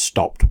that I'd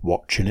stopped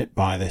watching it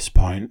by this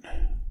point.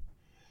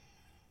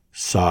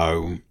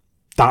 So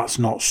that's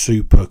not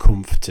super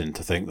comforting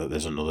to think that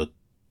there's another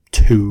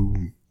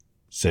 2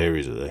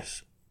 series of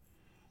this.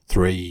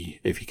 3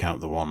 if you count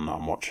the one that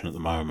I'm watching at the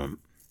moment.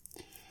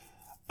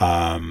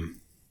 But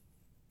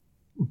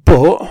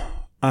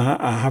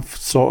I have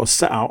sort of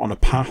set out on a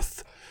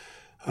path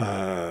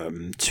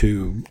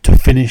to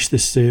finish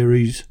this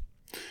series.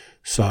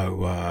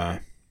 So,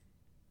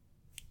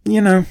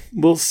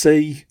 we'll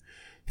see.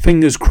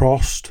 Fingers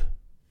crossed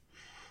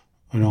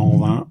and all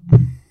that.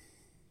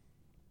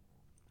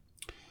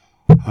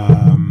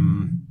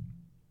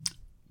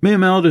 Me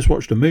and Mel just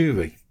watched a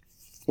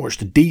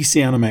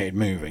DC animated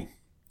movie.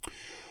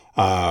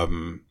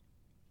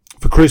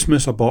 For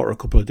Christmas, I bought her a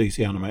couple of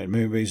DC animated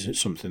movies.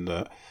 It's something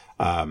that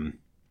I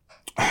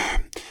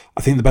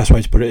think the best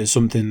way to put it is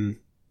something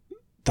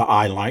that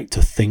I like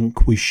to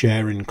think we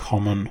share in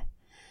common.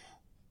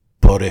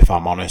 But if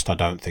I'm honest, I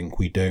don't think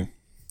we do.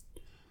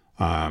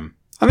 I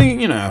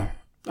think,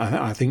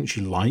 I think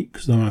she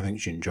likes them. I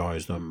think she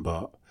enjoys them.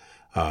 But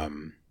I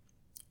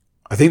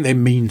think they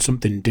mean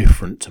something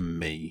different to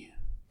me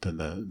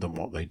than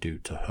what they do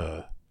to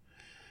her.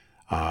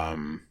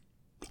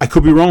 I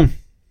could be wrong.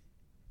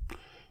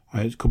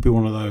 It could be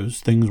one of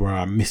those things where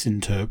I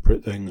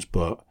misinterpret things,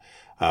 but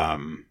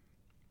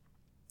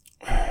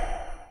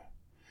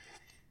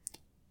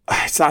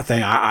it's that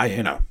thing.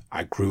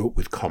 I grew up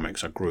with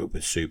comics. I grew up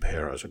with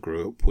superheroes. I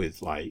grew up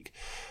with like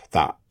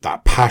that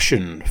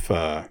passion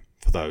for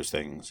those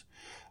things,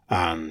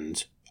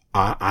 and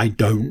I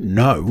don't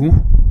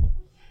know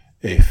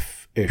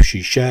if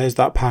she shares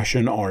that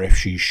passion or if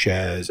she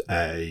shares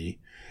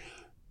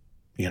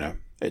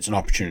it's an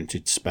opportunity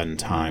to spend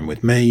time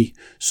with me.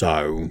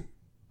 So,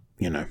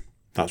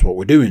 that's what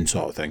we're doing,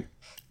 sort of thing.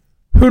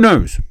 Who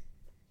knows?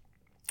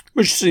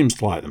 Which seems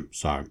to like them.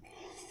 So,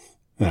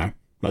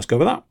 let's go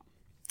with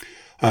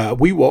that.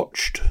 We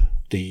watched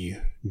the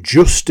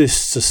Justice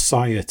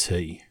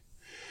Society.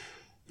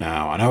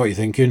 Now, I know what you're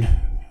thinking.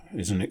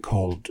 Isn't it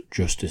called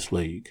Justice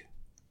League?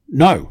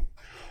 No,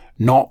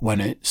 not when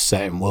it's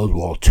set in World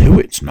War II,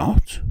 it's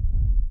not.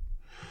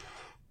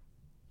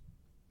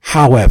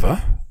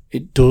 However,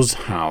 it does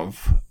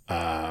have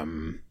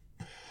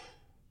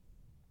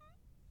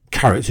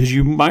characters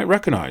you might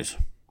recognise,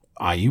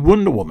 i.e.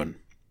 Wonder Woman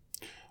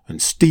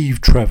and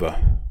Steve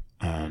Trevor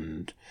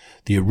and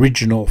the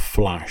original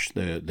Flash,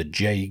 the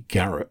Jay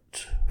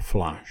Garrett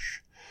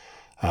Flash,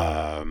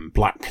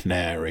 Black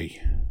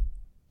Canary,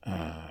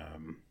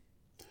 and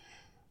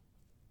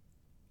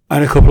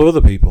a couple of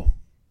other people.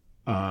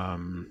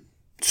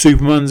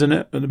 Superman's in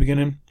it at the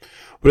beginning,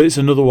 but it's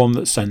another one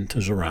that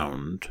centres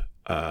around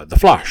the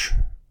Flash,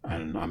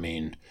 and I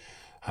mean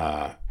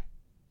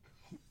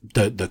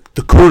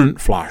the current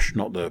Flash,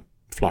 not the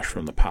Flash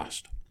from the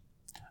past,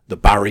 the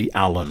Barry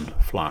Allen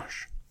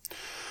Flash.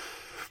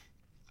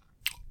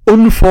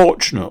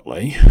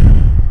 Unfortunately,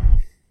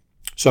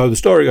 so the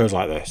story goes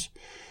like this: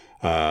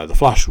 the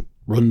Flash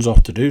runs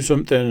off to do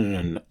something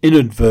and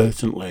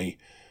inadvertently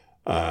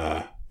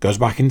goes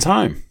back in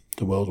time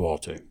to World War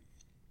II.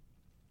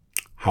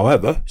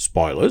 However,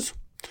 spoilers,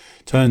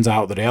 turns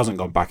out that he hasn't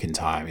gone back in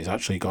time. He's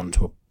actually gone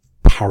to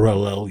a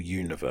parallel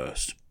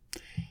universe,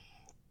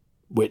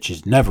 which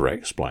is never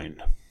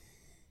explained.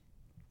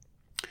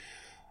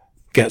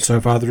 Gets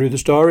so far through the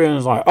story and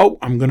is like, oh,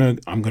 I'm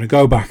gonna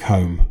go back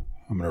home.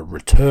 I'm gonna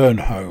return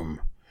home,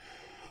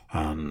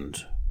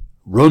 and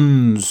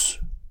runs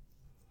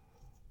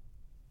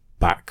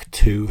back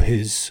to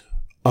his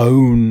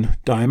own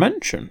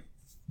dimension.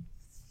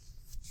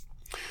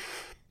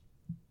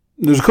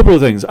 There's a couple of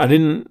things. I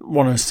didn't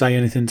want to say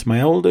anything to my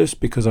eldest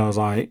because I was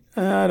like,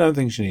 I don't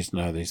think she needs to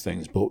know these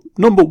things. But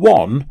number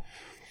one,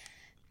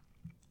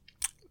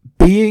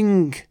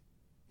 being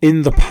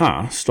in the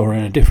past or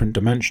in a different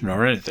dimension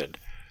or anything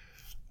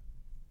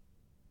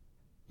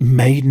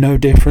made no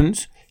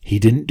difference. He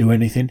didn't do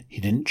anything.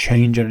 He didn't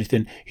change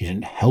anything. He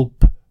didn't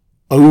help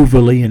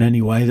overly in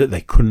any way that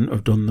they couldn't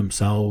have done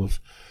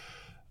themselves.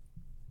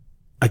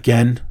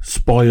 Again,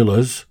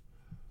 spoilers.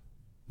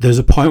 There's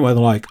a point where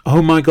they're like,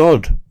 oh my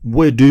God,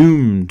 we're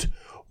doomed.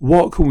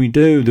 What can we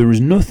do? There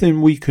is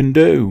nothing we can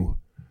do.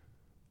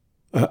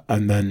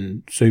 And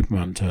then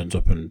Superman turns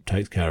up and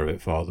takes care of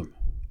it for them.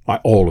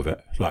 Like, all of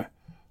it. It's like,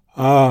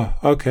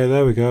 okay,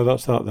 there we go.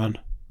 That's that then.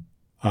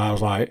 And I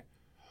was like,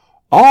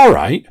 all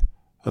right.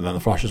 And then the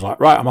Flash is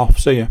like, right, I'm off.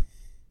 See ya.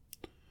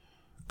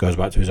 Goes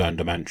back to his own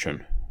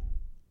dimension.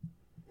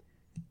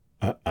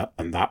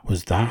 And that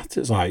was that.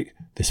 It's like,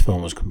 this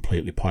film was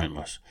completely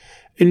pointless.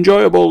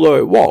 Enjoyable though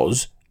it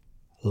was,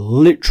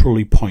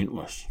 literally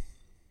pointless.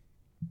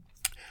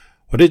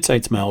 What I did say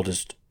to my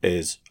eldest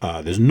is,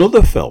 there's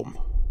another film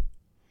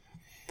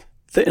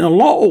that in a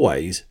lot of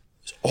ways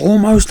is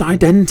almost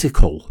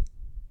identical.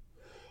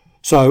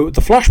 So,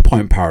 the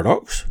Flashpoint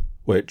Paradox,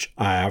 which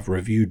I have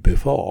reviewed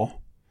before,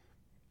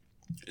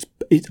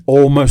 it's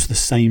almost the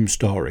same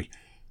story.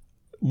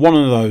 One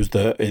of those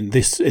that in the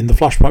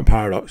Flashpoint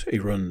Paradox, he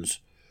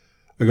runs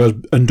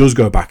and does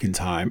go back in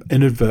time,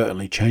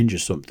 inadvertently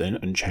changes something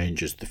and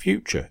changes the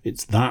future.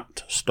 It's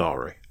that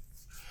story.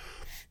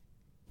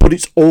 But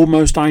it's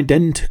almost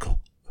identical.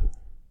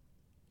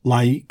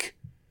 Like,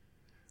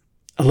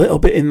 a little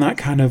bit in that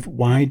kind of,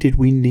 why did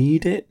we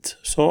need it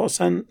sort of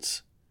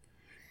sense.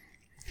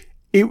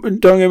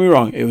 Don't get me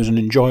wrong, it was an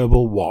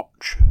enjoyable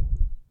watch,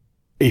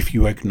 if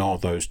you ignore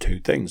those two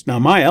things. Now,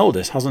 my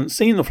eldest hasn't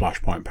seen the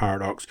Flashpoint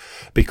Paradox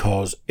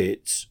because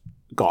it's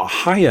got a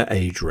higher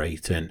age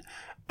rating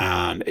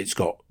and it's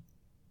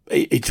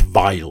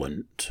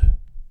violent,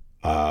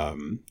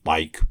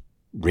 like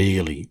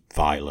really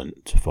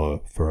violent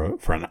for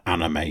an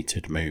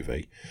animated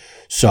movie.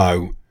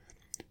 So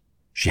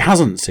she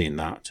hasn't seen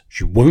that.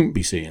 She won't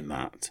be seeing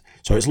that.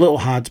 So it's a little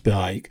hard to be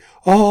like,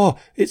 oh,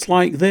 it's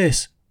like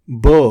this,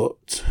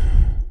 but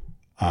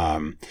so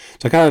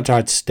I kind of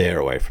tried to steer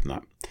away from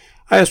that.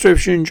 I asked her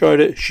if she enjoyed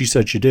it. She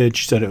said she did.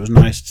 She said it was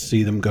nice to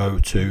see them go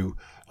to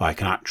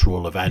like an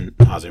actual event,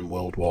 as in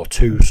World War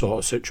II sort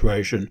of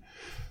situation.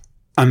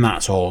 And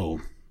that's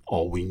all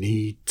we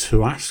need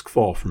to ask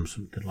for from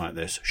something like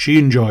this. She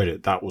enjoyed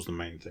it. That was the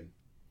main thing.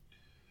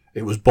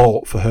 It was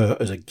bought for her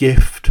as a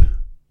gift.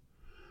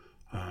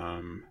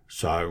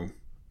 So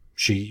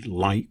she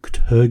liked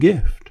her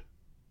gift.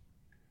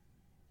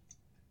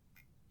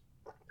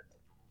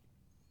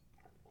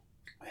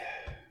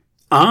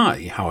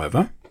 I,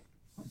 however,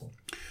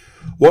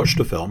 watched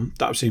a film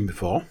that I've seen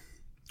before,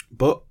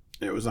 but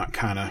it was that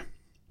kind of...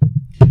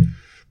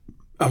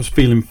 I was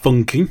feeling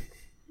funky,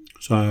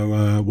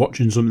 so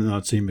watching something that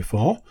I'd seen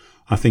before,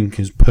 I think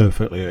is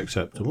perfectly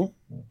acceptable.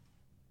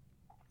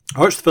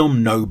 I watched the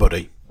film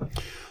Nobody.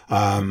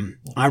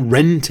 I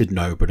rented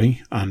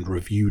Nobody and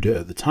reviewed it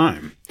at the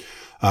time,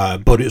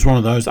 but it's one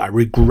of those that I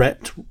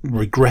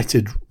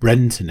regretted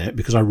renting it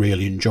because I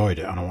really enjoyed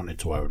it and I wanted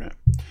to own it.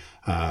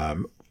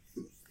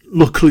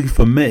 Luckily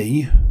for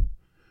me,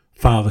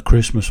 Father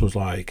Christmas was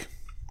like,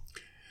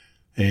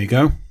 here you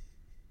go.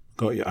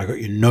 I got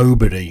you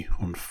Nobody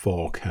on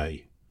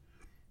 4K.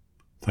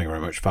 Thank you very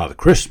much, Father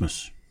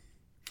Christmas.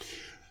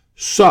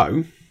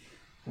 So,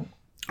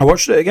 I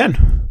watched it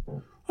again,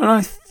 and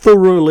I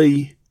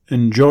thoroughly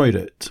enjoyed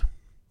it.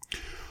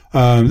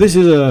 This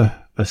is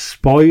a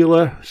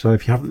spoiler, so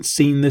if you haven't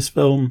seen this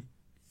film,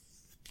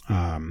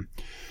 I'm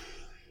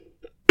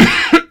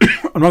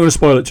not going to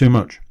spoil it too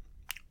much.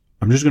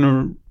 I'm just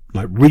going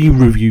to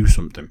re-review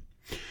something.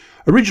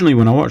 Originally,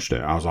 when I watched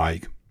it, I was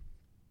like,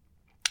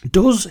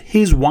 does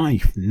his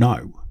wife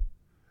know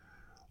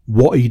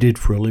what he did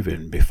for a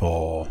living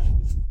before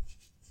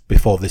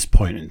this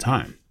point in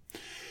time?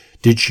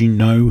 Did she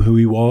know who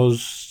he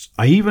was?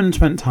 I even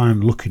spent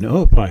time looking it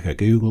up. I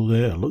Googled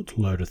it. I looked at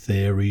a load of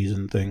theories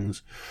and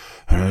things.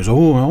 And I was,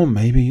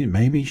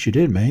 maybe she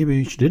did.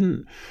 Maybe she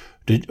didn't.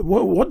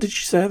 What did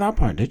she say at that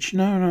point? Did she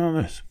know none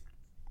of this?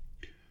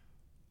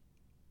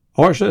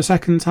 I watched it a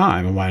second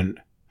time and went,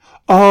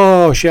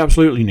 oh, she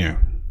absolutely knew.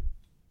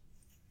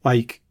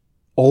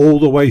 All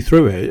the way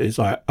through it, it's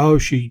like, oh,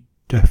 she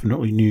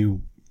definitely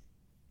knew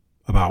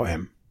about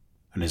him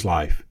and his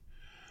life.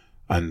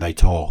 And they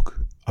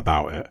talk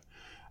about it.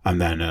 And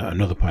then at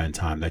another point in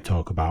time, they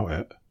talk about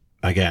it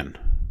again.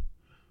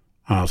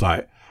 And I was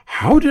like,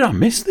 how did I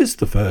miss this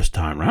the first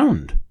time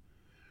round?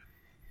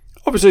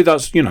 Obviously,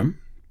 that's,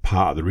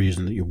 part of the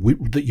reason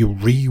that you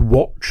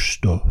re-watch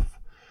stuff.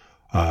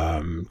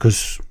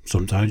 Because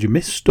sometimes you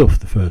miss stuff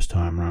the first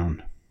time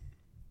round.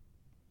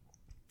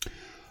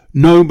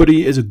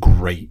 Nobody is a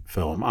great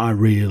film. I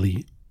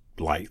really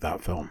like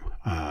that film.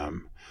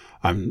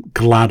 I'm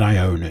glad I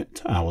own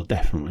it. I will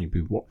definitely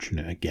be watching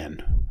it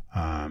again.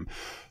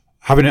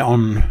 Having it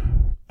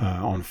on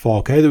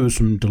 4K, there was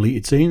some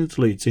deleted scenes.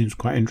 Deleted scenes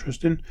were quite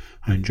interesting.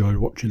 I enjoyed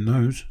watching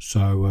those.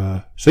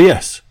 So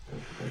yes,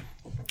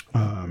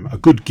 a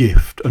good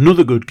gift.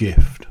 Another good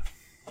gift.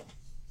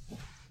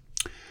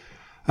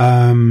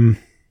 Talk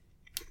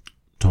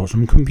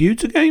some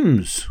computer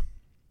games.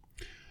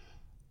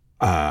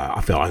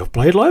 I feel like I've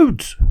played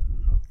loads.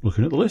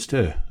 Looking at the list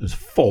here, there's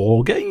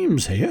 4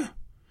 games here.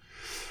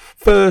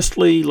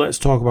 Firstly, let's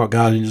talk about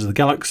Guardians of the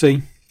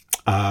Galaxy.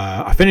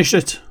 I finished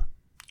it,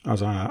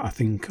 as I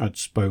think I'd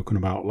spoken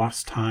about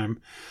last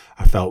time.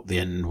 I felt the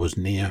end was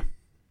near,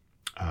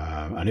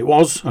 and it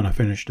was, and I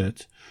finished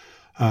it.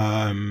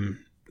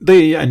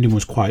 The ending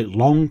was quite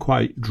long,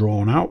 quite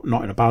drawn out,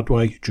 not in a bad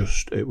way.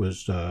 Just it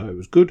was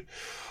good.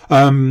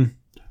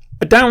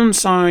 A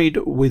downside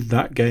with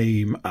that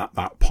game at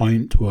that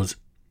point was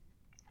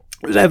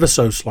it was ever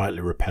so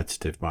slightly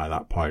repetitive by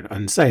that point,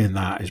 and saying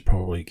that is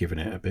probably giving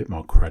it a bit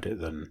more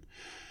credit than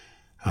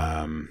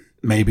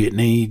maybe it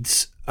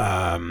needs.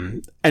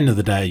 End of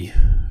the day,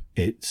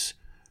 it's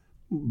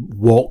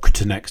walk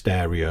to next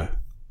area,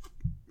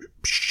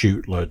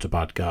 shoot loads of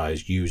bad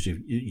guys, use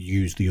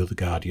the other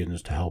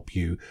Guardians to help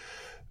you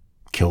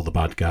kill the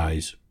bad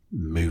guys,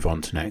 move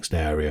on to next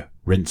area,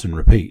 rinse and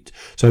repeat.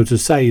 So to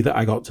say that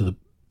I got to the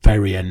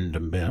very end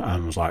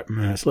and was like,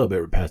 it's a little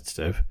bit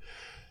repetitive,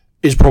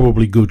 is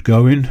probably good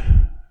going.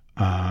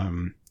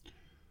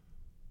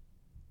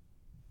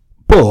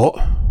 But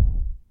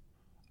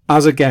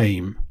as a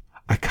game,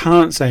 I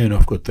can't say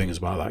enough good things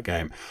about that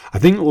game. I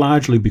think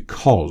largely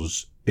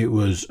because it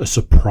was a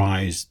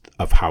surprise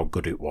of how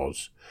good it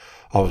was.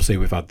 Obviously,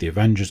 we've had the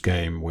Avengers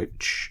game,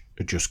 which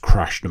just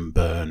crashed and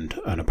burned,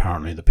 and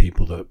apparently the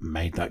people that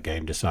made that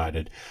game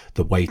decided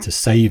the way to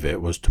save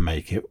it was to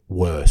make it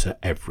worse at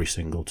every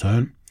single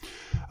turn.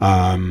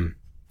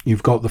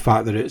 You've got the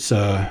fact that it's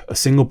a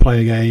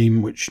single-player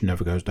game, which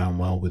never goes down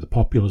well with the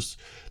populace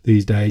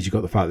these days. You've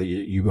got the fact that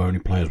you only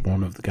play as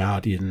one of the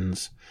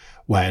Guardians,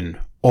 when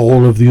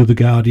all of the other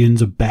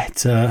Guardians are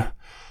better.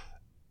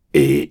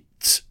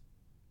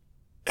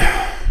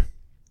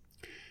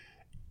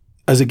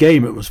 As a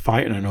game, it was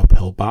fighting an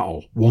uphill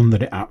battle, one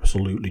that it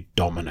absolutely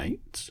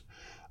dominates.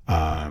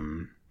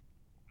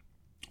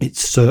 It's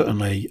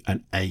certainly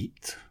an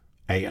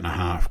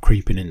 8.5,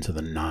 creeping into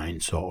the 9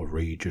 sort of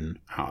region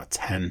out of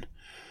 10.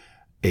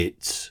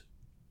 It's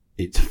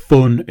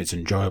fun, it's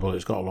enjoyable,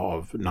 it's got a lot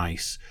of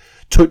nice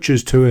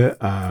touches to it.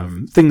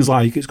 Things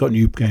like it's got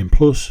New Game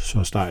Plus,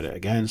 so I starting it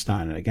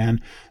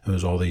again. There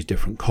was all these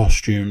different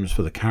costumes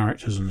for the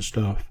characters and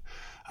stuff.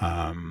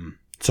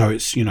 So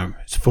it's,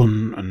 it's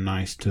fun and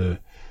nice to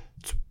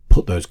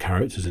put those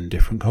characters in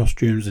different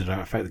costumes. They don't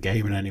affect the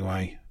game in any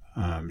way.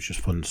 It's just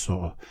fun to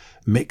sort of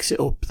mix it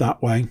up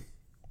that way.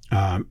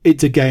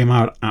 It's a game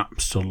I'd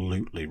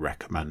absolutely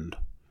recommend.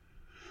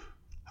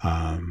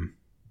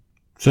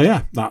 So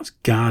yeah, that's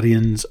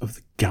Guardians of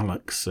the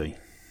Galaxy.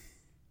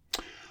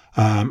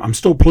 I'm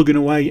still plugging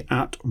away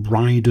at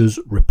Riders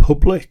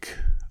Republic.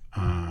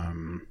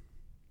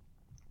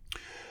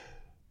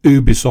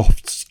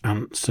 Ubisoft's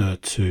answer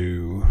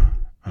to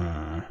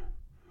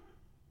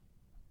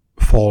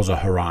Forza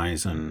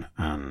Horizon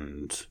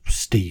and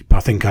Steep. I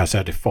think I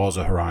said if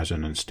Forza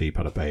Horizon and Steep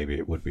had a baby,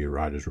 it would be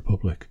Riders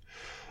Republic.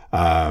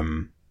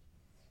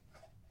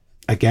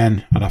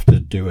 Again, I'd have to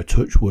do a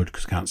touch wood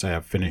because I can't say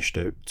I've finished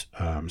it.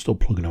 I'm still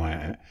plugging away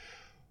at it.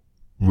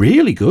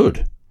 Really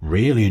good,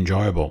 really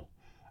enjoyable.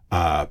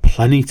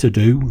 Plenty to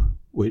do,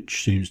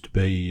 which seems to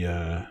be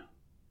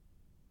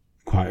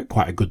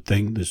quite a good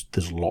thing.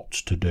 There's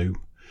lots to do,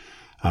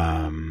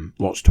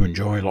 lots to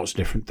enjoy, lots of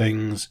different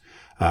things.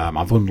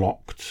 I've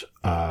unlocked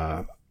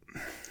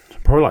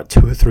probably like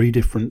 2 or 3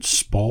 different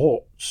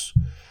sports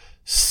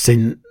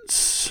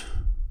since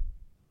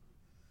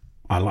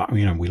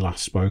we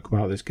last spoke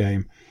about this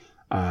game.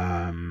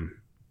 I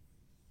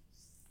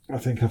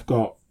think I've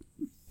got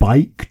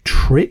bike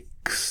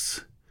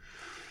tricks.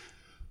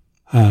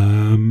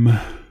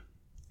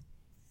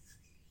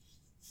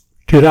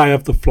 Did I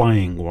have the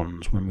flying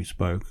ones when we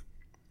spoke?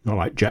 Not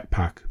like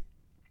jetpack,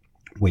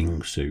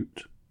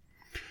 wingsuit.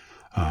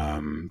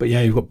 But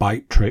yeah, you've got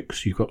bike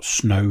tricks, you've got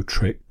snow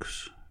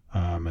tricks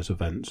as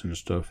events and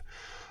stuff.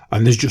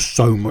 And there's just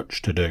so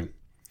much to do.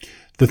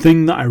 The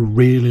thing that I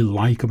really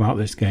like about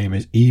this game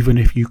is even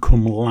if you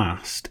come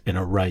last in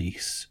a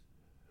race,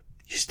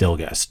 you still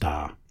get a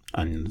star.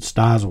 And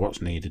stars are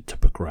what's needed to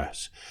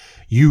progress.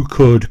 You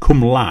could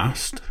come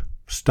last,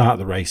 start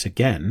the race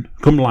again,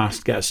 come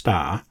last, get a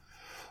star,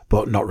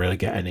 but not really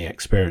get any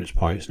experience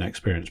points. And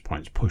experience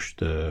points push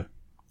they're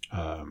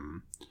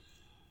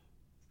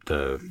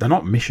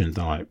not missions,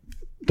 they're like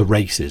the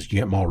races. You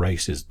get more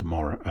races the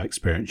more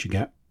experience you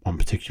get on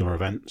particular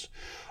events.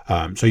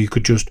 So you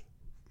could just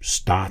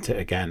start it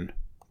again,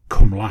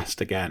 come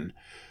last again,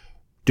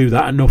 do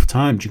that enough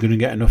times, you're going to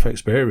get enough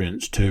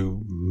experience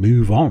to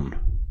move on.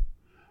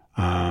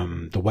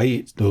 The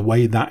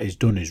way that is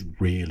done is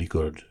really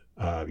good.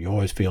 You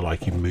always feel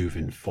like you're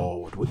moving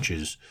forward, which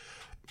is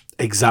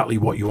exactly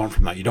what you want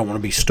from that. You don't want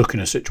to be stuck in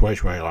a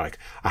situation where you're like,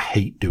 I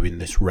hate doing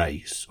this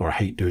race or I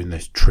hate doing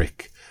this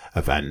trick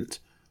event,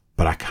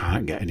 but I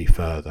can't get any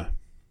further.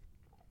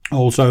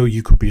 Also,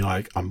 you could be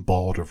like, I'm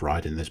bored of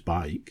riding this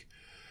bike,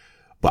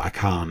 but I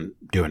can't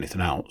do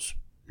anything else.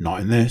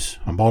 Not in this.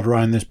 I'm bored of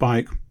riding this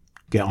bike.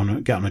 Get on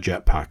a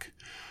jetpack.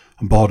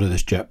 I'm bored of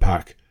this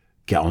jetpack.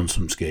 Get on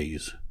some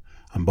skis.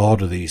 I'm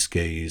bored of these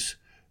skis.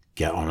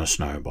 Get on a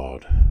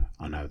snowboard.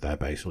 I know they're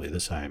basically the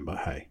same, but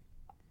hey.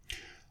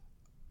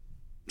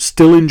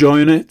 Still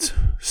enjoying it.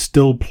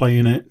 Still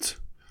playing it.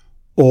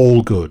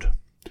 All good.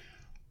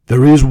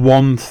 There is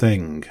one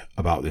thing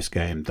about this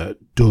game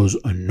that does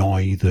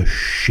annoy the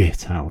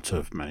shit out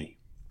of me.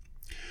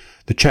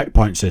 The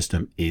checkpoint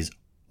system is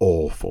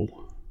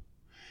awful.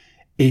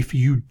 If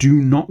you do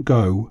not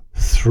go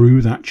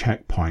through that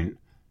checkpoint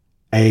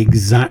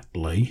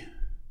exactly,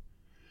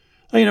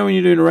 you know, when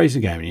you're doing a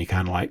racing game and you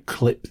kind of like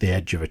clip the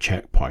edge of a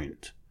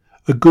checkpoint,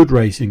 a good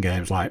racing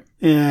game's like,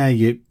 yeah,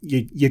 you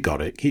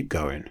got it, keep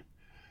going.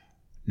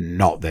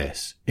 Not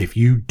this. If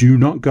you do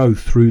not go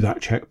through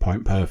that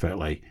checkpoint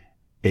perfectly,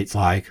 it's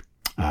like,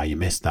 you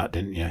missed that,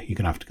 didn't you? You're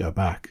going to have to go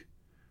back.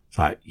 It's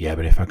like, yeah,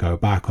 but if I go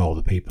back, all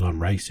the people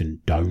I'm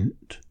racing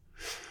don't.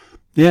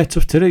 Yeah,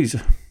 tough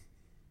titties.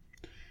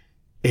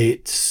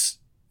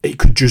 It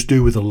could just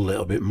do with a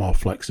little bit more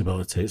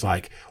flexibility. It's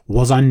like,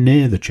 was I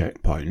near the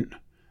checkpoint?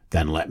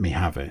 Then let me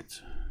have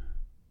it.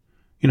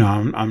 You know,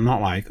 I'm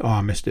not like, oh,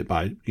 I missed it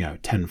by,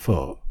 10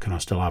 foot. Can I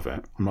still have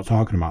it? I'm not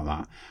talking about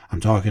that.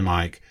 I'm talking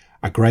like,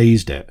 I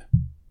grazed it.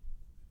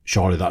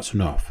 Surely that's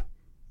enough.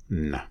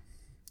 Nah.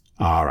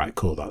 All right,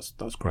 cool. That's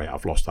great.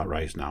 I've lost that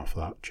race now for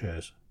that.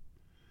 Cheers.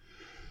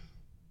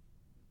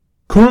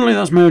 Currently,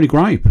 that's my only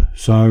gripe.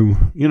 So,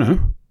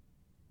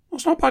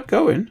 that's not bad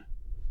going.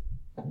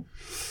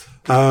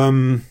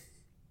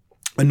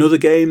 Another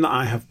game that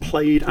I have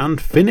played and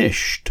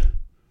finished.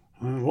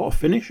 A lot of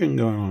finishing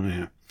going on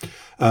here.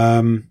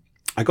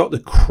 I got the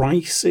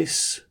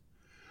Crysis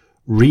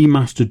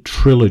Remastered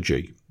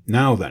Trilogy.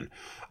 Now then,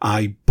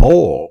 I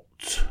bought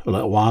a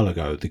little while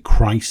ago the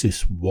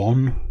Crysis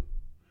 1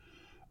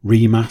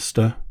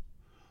 remaster,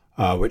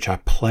 which I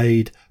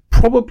played,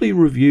 probably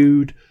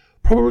reviewed,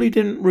 probably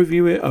didn't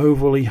review it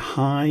overly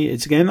high.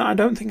 It's a game that I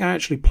don't think I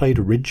actually played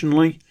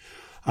originally,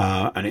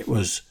 and it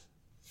was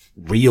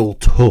real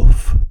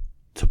tough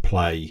to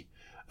play,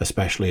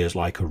 especially as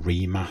like a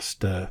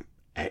remaster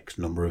X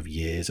number of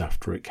years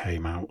after it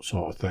came out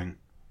sort of thing.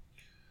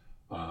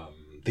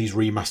 These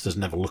remasters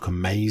never look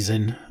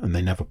amazing and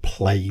they never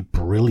play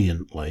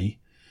brilliantly.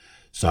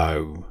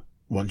 So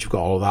once you've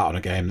got all of that on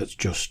a game that's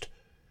just...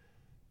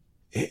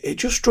 It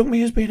just struck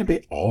me as being a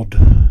bit odd.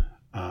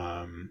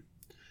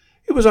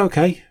 It was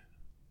okay,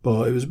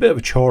 but it was a bit of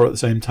a chore at the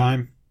same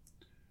time.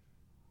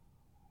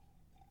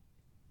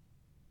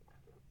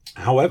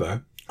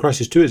 However,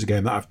 Crysis 2 is a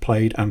game that I've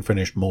played and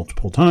finished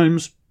multiple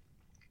times,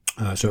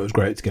 so it was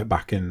great to get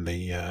back in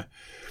the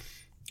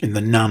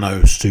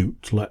nano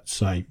suit, let's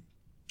say.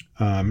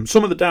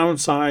 Some of the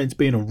downsides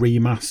being a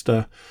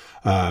remaster,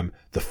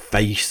 the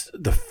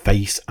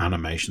face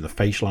animation, the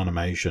facial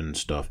animation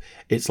stuff.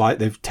 It's like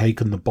they've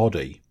taken the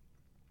body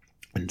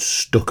and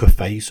stuck a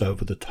face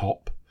over the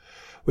top,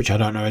 which I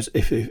don't know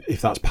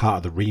if that's part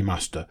of the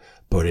remaster,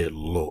 but it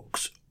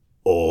looks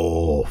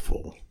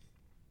awful.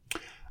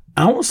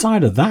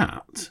 Outside of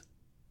that,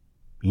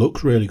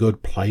 looks really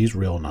good, plays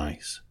real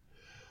nice.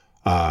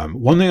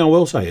 One thing I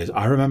will say is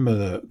I remember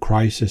that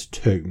Crysis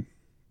 2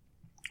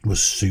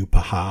 was super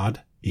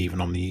hard,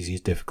 even on the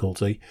easiest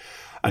difficulty,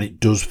 and it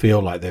does feel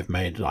like they've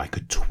made like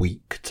a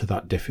tweak to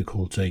that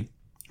difficulty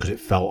because it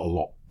felt a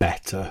lot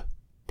better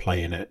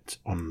playing it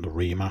on the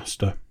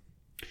remaster.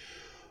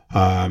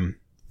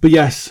 But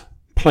yes,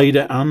 played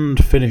it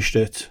and finished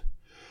it.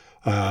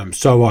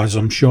 So as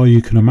I'm sure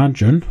you can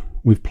imagine,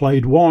 we've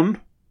played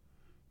 1,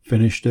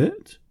 finished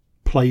it,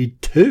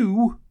 played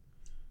 2,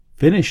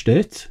 finished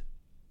it.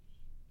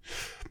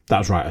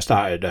 That's right, I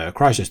started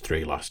Crysis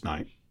 3 last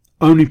night.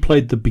 Only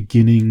played the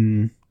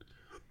beginning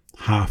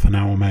half an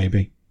hour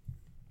maybe.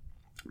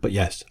 But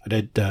yes, I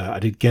did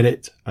get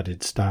it. I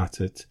did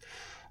start it.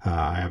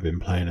 I have been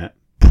playing it.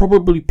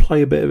 Probably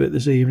play a bit of it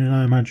this evening,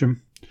 I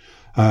imagine.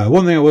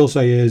 One thing I will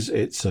say is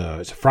it's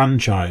a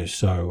franchise.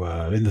 So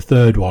in the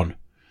third one,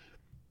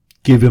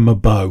 give him a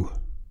bow.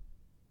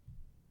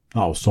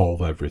 That'll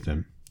solve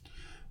everything.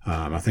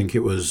 I think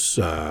it was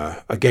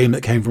a game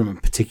that came from a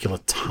particular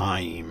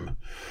time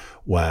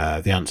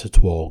where the answer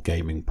to all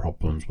gaming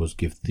problems was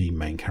give the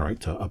main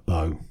character a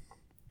bow.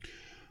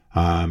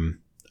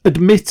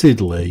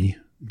 Admittedly,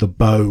 the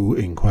bow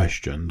in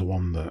question, the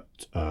one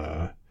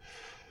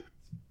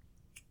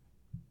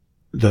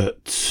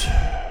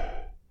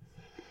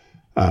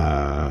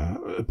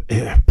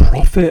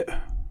Prophet,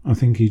 I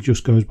think he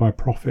just goes by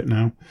Prophet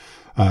now.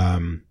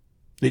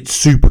 It's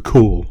super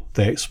cool.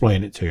 They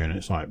explain it to you, and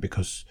it's like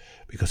because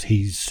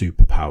he's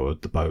super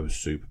powered, the bow's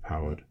super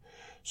powered.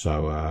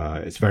 So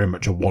it's very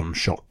much a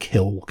one-shot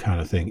kill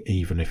kind of thing,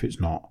 even if it's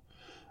not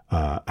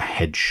a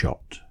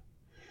headshot.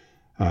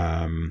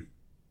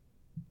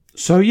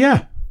 So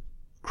yeah,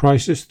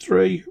 Crysis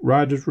 3,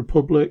 Riders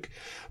Republic.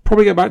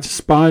 Probably get back to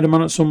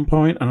Spider-Man at some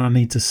point, and I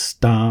need to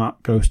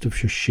start Ghost of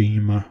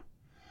Tsushima.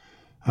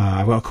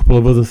 I've got a couple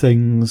of other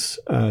things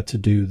to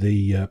do,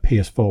 the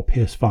PS4,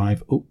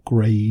 PS5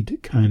 upgrade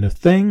kind of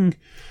thing.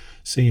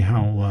 See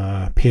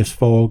how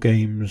PS4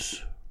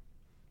 games...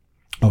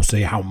 I'll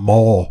see how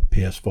more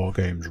PS4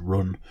 games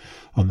run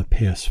on the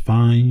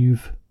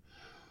PS5.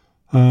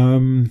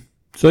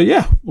 So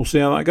yeah, we'll see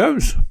how that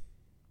goes.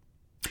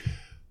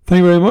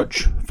 Thank you very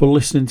much for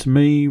listening to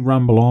me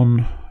ramble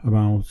on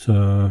about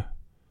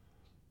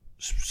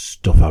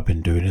stuff I've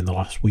been doing in the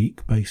last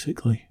week,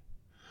 basically.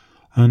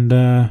 And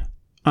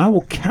I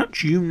will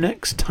catch you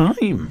next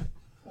time.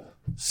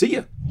 See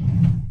ya.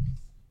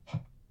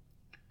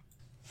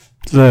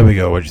 So there we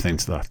go. What do you think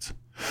to that?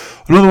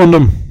 Another one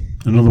done.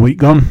 Another week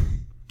gone.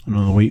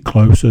 Another week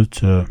closer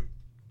to,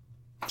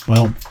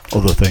 well,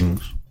 other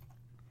things.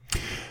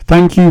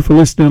 Thank you for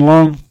listening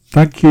along.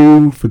 Thank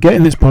you for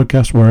getting this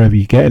podcast wherever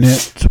you're getting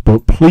it.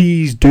 But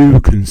please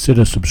do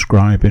consider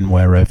subscribing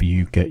wherever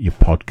you get your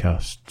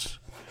podcasts.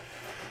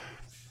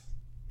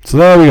 So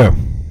there we go.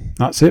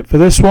 That's it for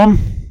this one.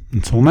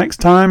 Until next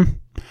time,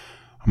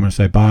 I'm going to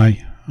say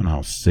bye, and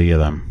I'll see you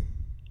then.